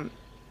 Yeah.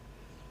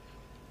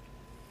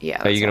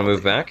 Are you going to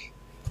move back?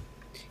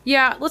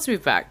 Yeah, let's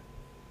move back.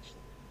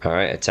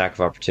 Alright, attack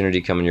of opportunity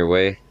coming your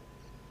way.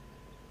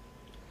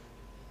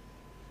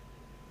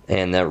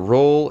 And that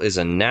roll is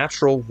a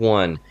natural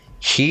 1.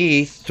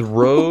 He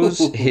throws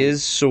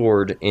his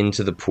sword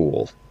into the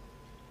pool.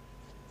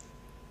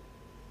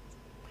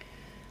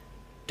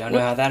 Don't know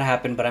how that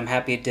happened, but I'm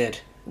happy it did.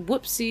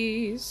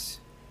 Whoopsies.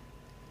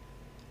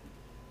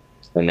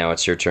 And now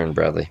it's your turn,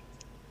 Bradley.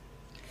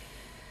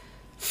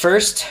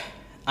 First,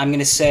 I'm going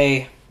to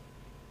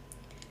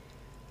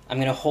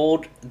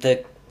hold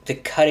the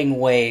cutting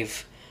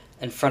wave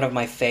in front of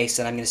my face,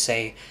 and I'm going to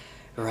say,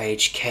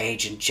 Rage,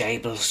 Cage, and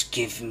Jables,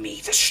 give me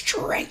the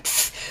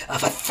strength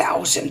of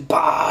 1,000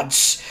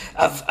 bards,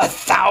 of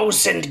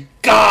 1,000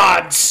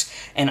 gods!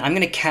 And I'm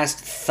going to cast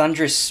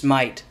Thunderous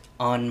Smite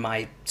on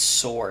my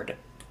sword.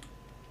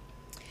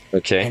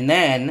 Okay. And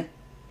then,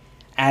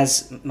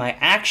 as my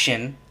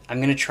action, I'm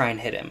going to try and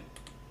hit him.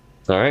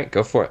 All right,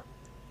 go for it.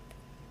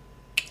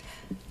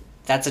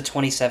 That's a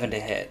 27 to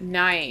hit.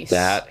 Nice.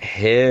 That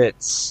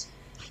hits.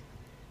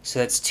 So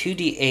that's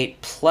 2d8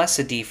 plus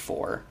a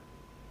d4.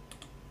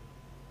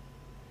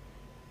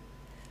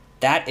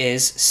 That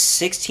is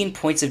 16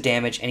 points of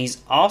damage, and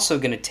he's also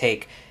going to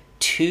take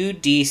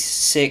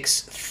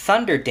 2d6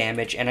 thunder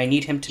damage, and I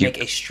need him to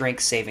make a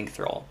strength saving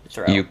throw.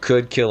 You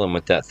could kill him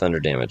with that thunder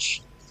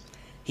damage.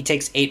 He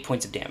takes 8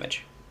 points of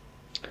damage.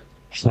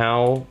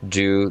 How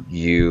do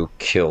you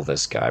kill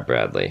this guy,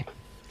 Bradley?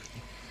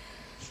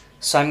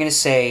 So I'm going to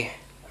say,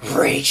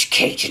 Rage,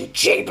 Cage, and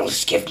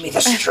Jables, give me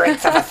the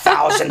strength of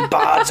 1,000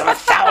 bards, of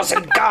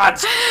 1,000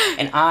 gods!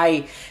 And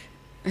I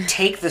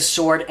take the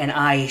sword and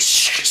I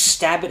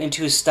stab it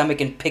into his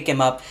stomach and pick him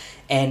up,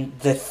 and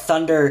the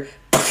thunder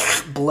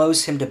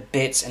blows him to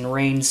bits and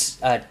rains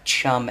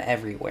chum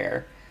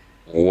everywhere.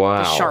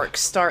 Wow. The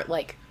sharks start,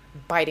 like,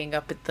 biting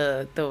up at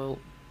the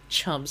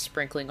chum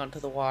sprinkling onto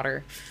the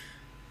water.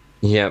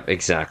 Yep,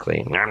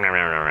 exactly.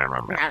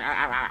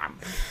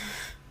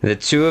 The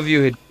two of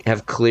you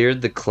have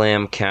cleared the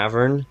clam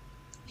cavern.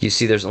 You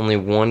see there's only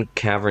one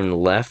cavern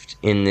left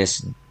in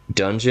this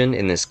dungeon,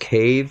 in this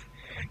cave.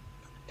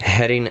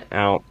 Heading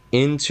out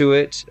into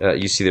it,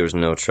 you see there was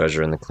no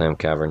treasure in the clam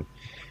cavern.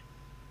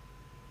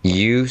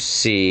 You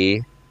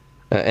see,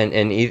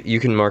 and you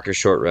can mark a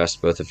short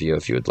rest, both of you,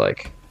 if you would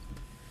like.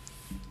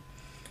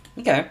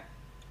 Okay.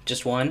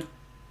 Just one?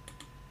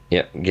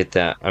 Yep, get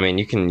that. I mean,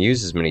 you can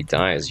use as many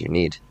die as you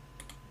need.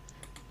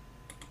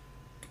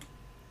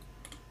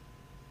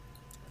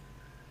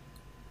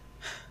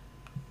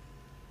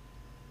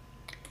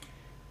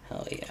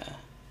 Hell yeah.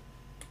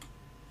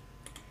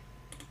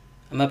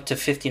 I'm up to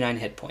 59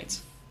 hit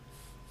points.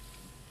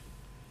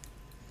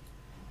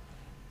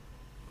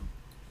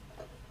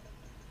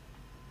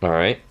 All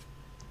right.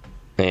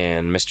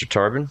 And Mr.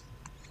 Tarbin?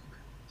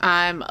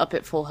 I'm up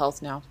at full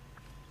health now.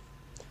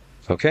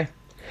 Okay.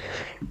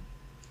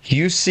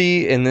 You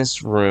see in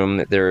this room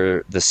that there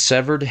are the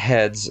severed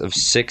heads of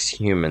 6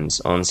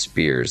 humans on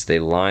spears. They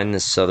line the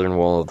southern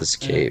wall of this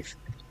cave.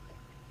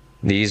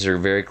 These are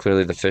very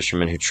clearly the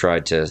fishermen who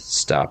tried to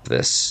stop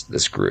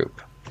this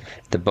group.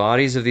 The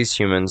bodies of these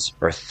humans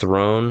are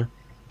thrown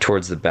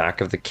towards the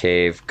back of the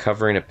cave,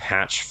 covering a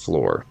patched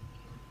floor.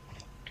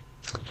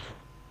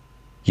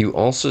 You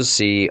also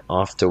see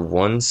off to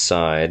one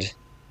side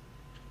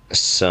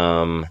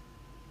some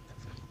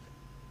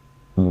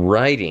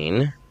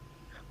writing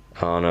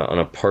on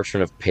a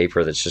parchment of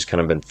paper that's just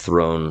kind of been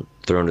thrown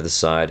to the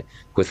side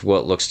with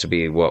what looks to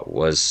be what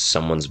was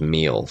someone's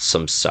meal,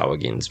 some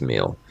Sawagin's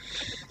meal.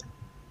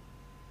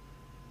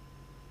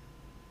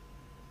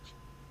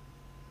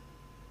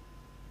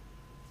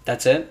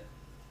 That's it?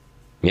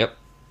 Yep.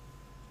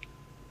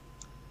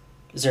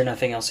 Is there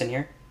nothing else in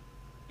here?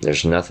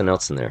 There's nothing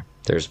else in there.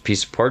 There's a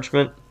piece of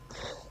parchment.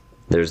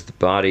 There's the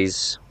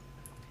bodies.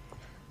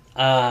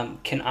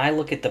 Can I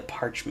look at the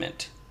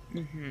parchment?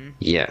 Mm-hmm.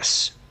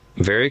 Yes.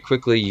 Very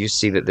quickly, you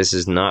see that this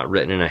is not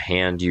written in a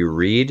hand you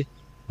read,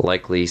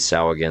 likely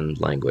Sawagin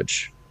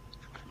language.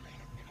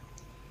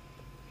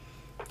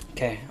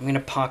 Okay, I'm going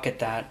to pocket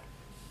that.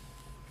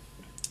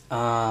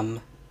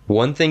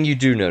 One thing you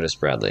do notice,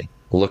 Bradley,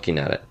 looking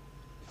at it,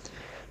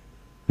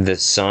 the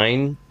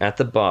sign at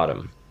the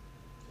bottom,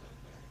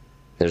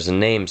 there's a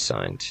name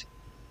signed,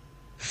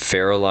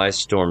 Farrelly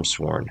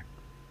Stormsworn,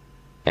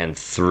 and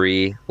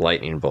 3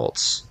 lightning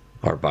bolts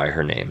are by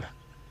her name.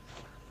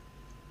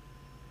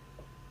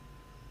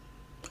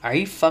 Are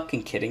you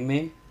fucking kidding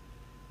me?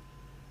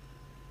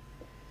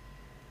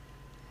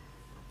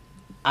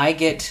 I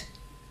get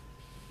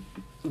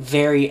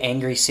very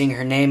angry seeing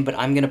her name, but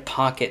I'm going to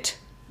pocket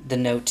the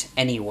note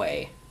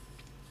anyway.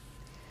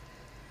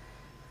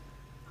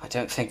 I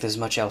don't think there's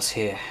much else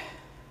here.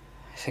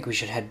 I think we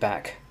should head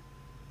back.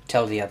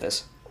 Tell the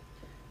others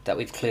that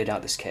we've cleared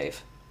out this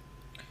cave.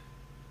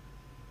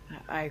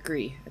 I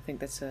agree. I think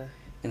that's a...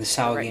 And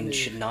the right Sahuagin move.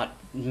 should not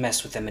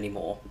mess with them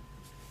anymore.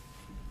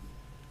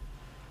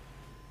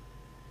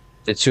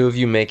 The two of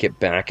you make it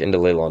back into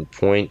Leyland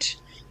Point.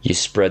 You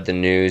spread the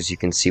news. You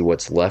can see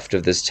what's left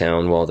of this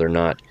town. While they're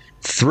not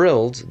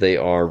thrilled, they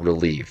are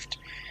relieved.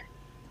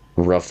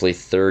 Roughly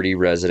 30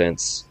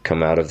 residents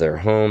come out of their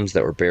homes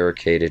that were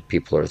barricaded.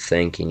 People are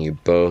thanking you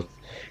both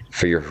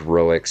for your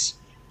heroics.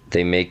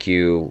 They make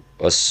you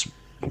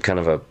kind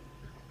of a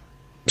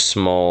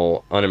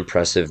small,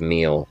 unimpressive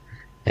meal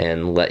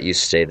and let you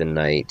stay the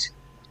night.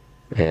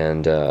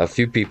 And a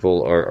few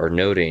people are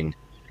noting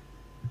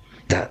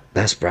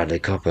That's Bradley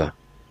Copper.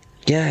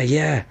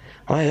 Yeah,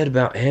 I heard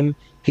about him.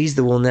 He's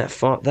the one that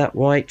fought that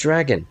white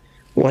dragon.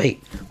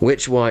 Wait,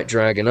 which white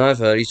dragon? I've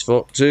heard he's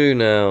fought two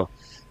now.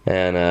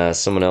 And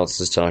someone else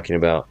is talking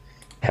about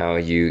how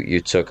you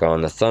took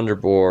on the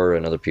Thunderboar,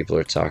 and other people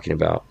are talking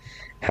about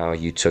how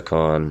you took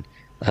on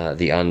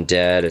the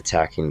undead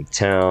attacking the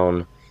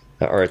town,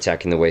 or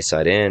attacking the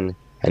Wayside Inn,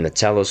 and the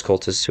Talos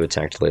cultists who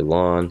attacked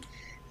Leylon.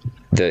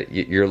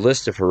 Your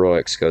list of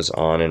heroics goes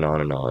on and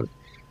on and on.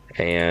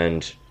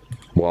 And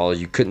while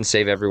you couldn't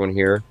save everyone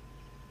here,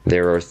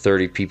 there are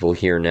 30 people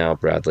here now,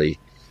 Bradley,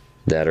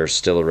 that are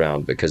still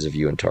around because of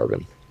you and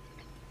Tarbin.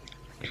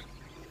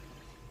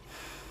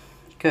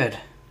 Good.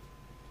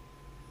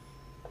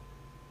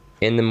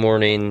 In the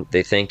morning,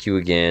 they thank you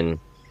again.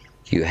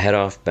 You head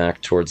off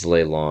back towards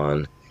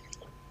Leylon.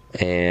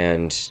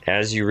 And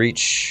as you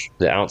reach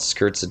the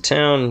outskirts of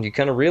town, you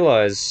kind of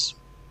realize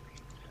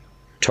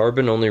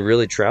Tarbin only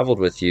really traveled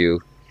with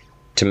you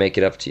to make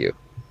it up to you.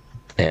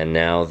 And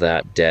now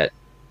that debt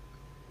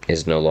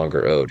is no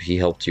longer owed. He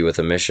helped you with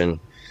a mission.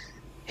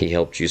 He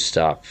helped you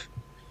stop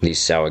these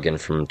Sahuagin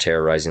from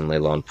terrorizing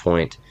Leylon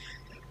Point.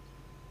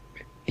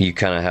 You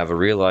kind of have a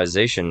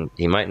realization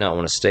he might not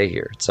want to stay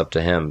here. It's up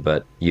to him,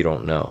 but you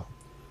don't know.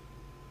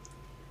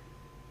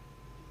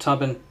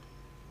 Tarbin,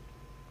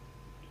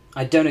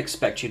 I don't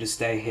expect you to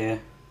stay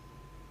here.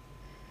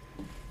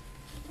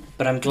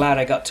 But I'm glad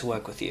I got to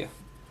work with you.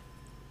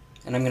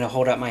 And I'm going to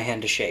hold out my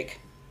hand to shake.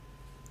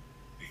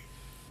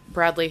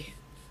 Bradley,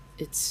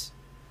 it's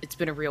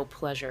been a real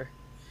pleasure.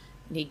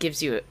 And he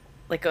gives you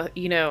a firm...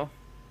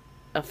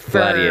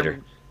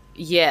 Gladiator.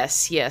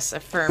 Yes, a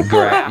firm You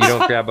grasp.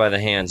 don't grab by the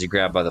hands, you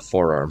grab by the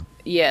forearm.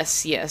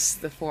 Yes,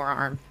 the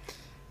forearm.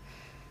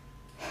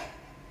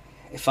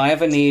 If I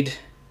ever need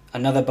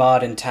another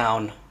bard in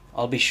town,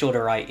 I'll be sure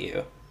to write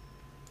you.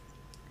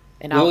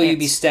 And Will you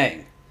be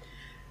staying?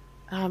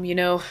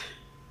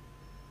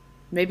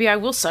 Maybe I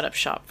will set up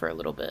shop for a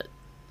little bit.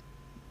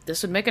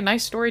 This would make a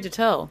nice story to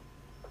tell.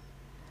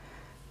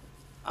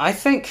 I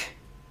think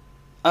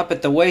up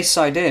at the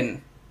Wayside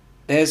Inn,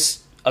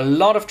 there's a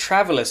lot of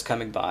travelers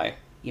coming by.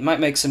 You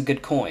might make some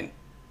good coin.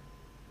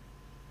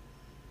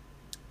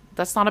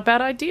 That's not a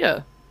bad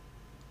idea.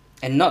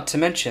 And not to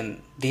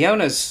mention, the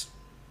owner's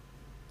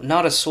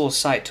not a sore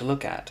sight to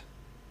look at.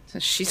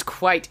 She's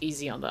quite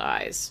easy on the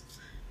eyes.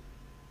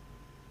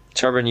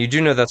 Tarbin, you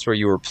do know that's where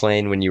you were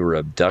playing when you were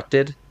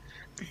abducted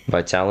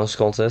by Talos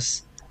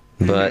cultists,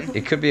 but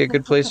it could be a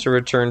good place to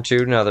return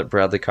to now that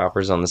Bradley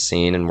Copper's on the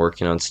scene and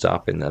working on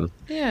stopping them.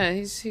 Yeah,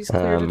 he's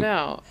cleared it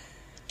out.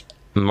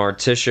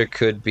 Marticia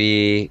could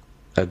be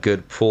a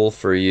good pull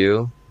for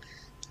you.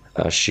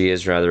 She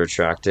is rather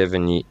attractive,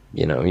 and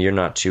you're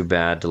not too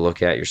bad to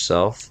look at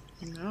yourself.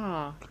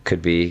 No.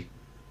 Could be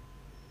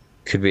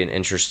an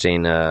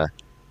interesting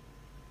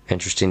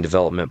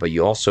development, but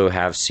you also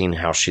have seen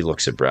how she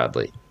looks at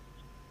Bradley.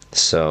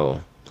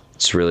 So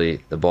it's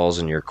really, the ball's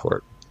in your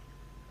court.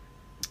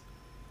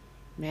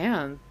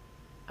 Man,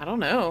 I don't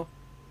know.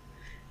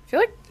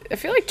 I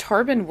feel like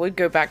Tarbin would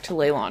go back to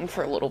Leylon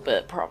for a little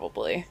bit,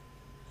 probably.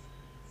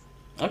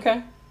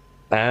 Okay.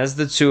 As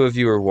the two of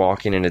you are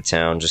walking into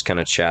town, just kind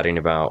of chatting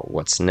about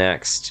what's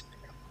next,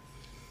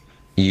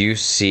 you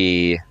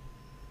see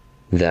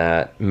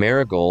that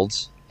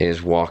Marigold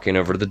is walking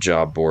over to the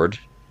job board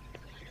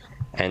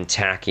and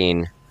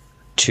tacking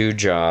 2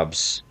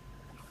 jobs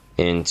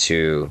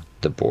into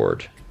the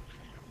board.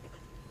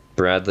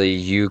 Bradley,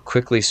 you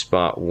quickly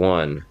spot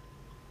one,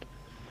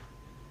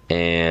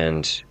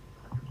 and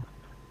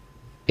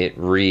it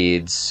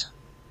reads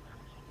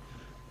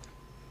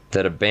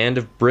that a band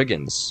of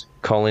brigands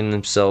calling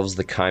themselves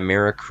the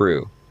Chimera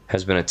Crew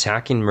has been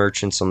attacking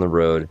merchants on the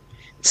road,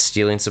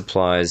 stealing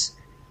supplies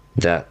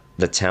that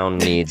the town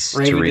needs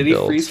Raven, to rebuild. did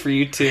he freeze for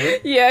you too?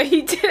 Yeah,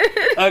 he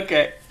did.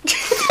 Okay.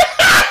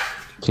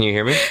 Can you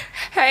hear me?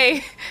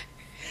 Hey,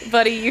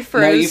 buddy, you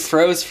froze. No, you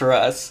froze for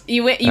us.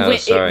 You went,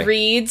 sorry. It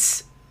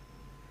reads.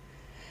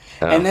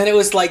 Oh. And then it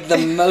was like the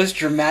most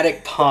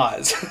dramatic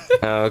pause.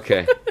 Oh,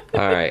 okay. All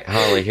right,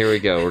 Holly, here we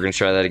go. We're going to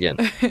try that again.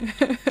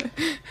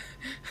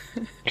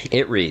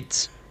 It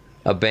reads,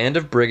 a band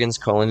of brigands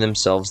calling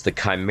themselves the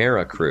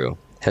Chimera Crew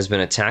has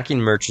been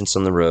attacking merchants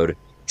on the road,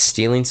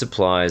 stealing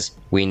supplies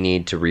we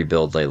need to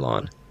rebuild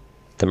Leylon.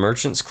 The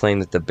merchants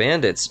claim that the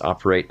bandits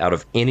operate out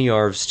of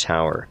Iniarv's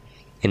tower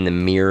in the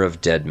Mere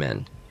of Dead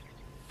Men.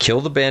 Kill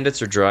the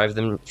bandits or drive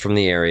them from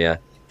the area,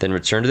 then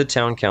return to the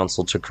town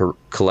council to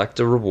collect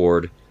a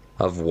reward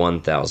of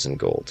 1,000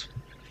 gold.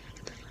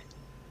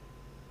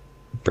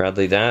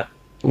 Bradley, that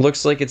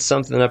looks like it's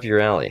something up your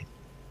alley.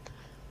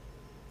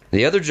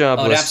 The other job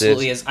Oh, it listed...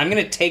 absolutely is. I'm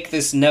going to take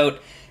this note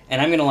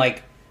and I'm going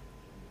to,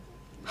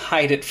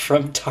 hide it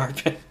from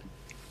Tarbin.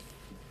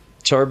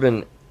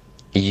 Tarbin,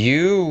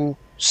 you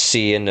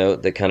see a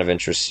note that kind of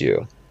interests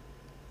you.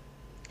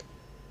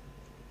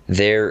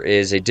 There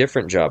is a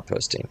different job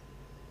posting.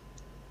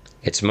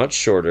 It's much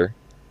shorter,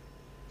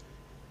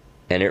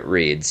 and it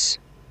reads,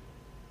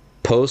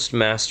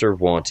 Postmaster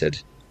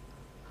wanted.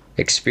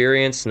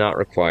 Experience not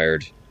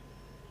required,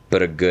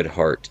 but a good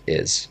heart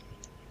is.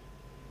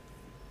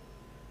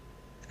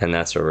 And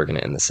that's where we're going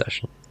to end the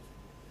session.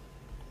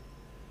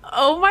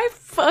 Oh my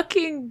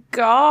fucking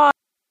god.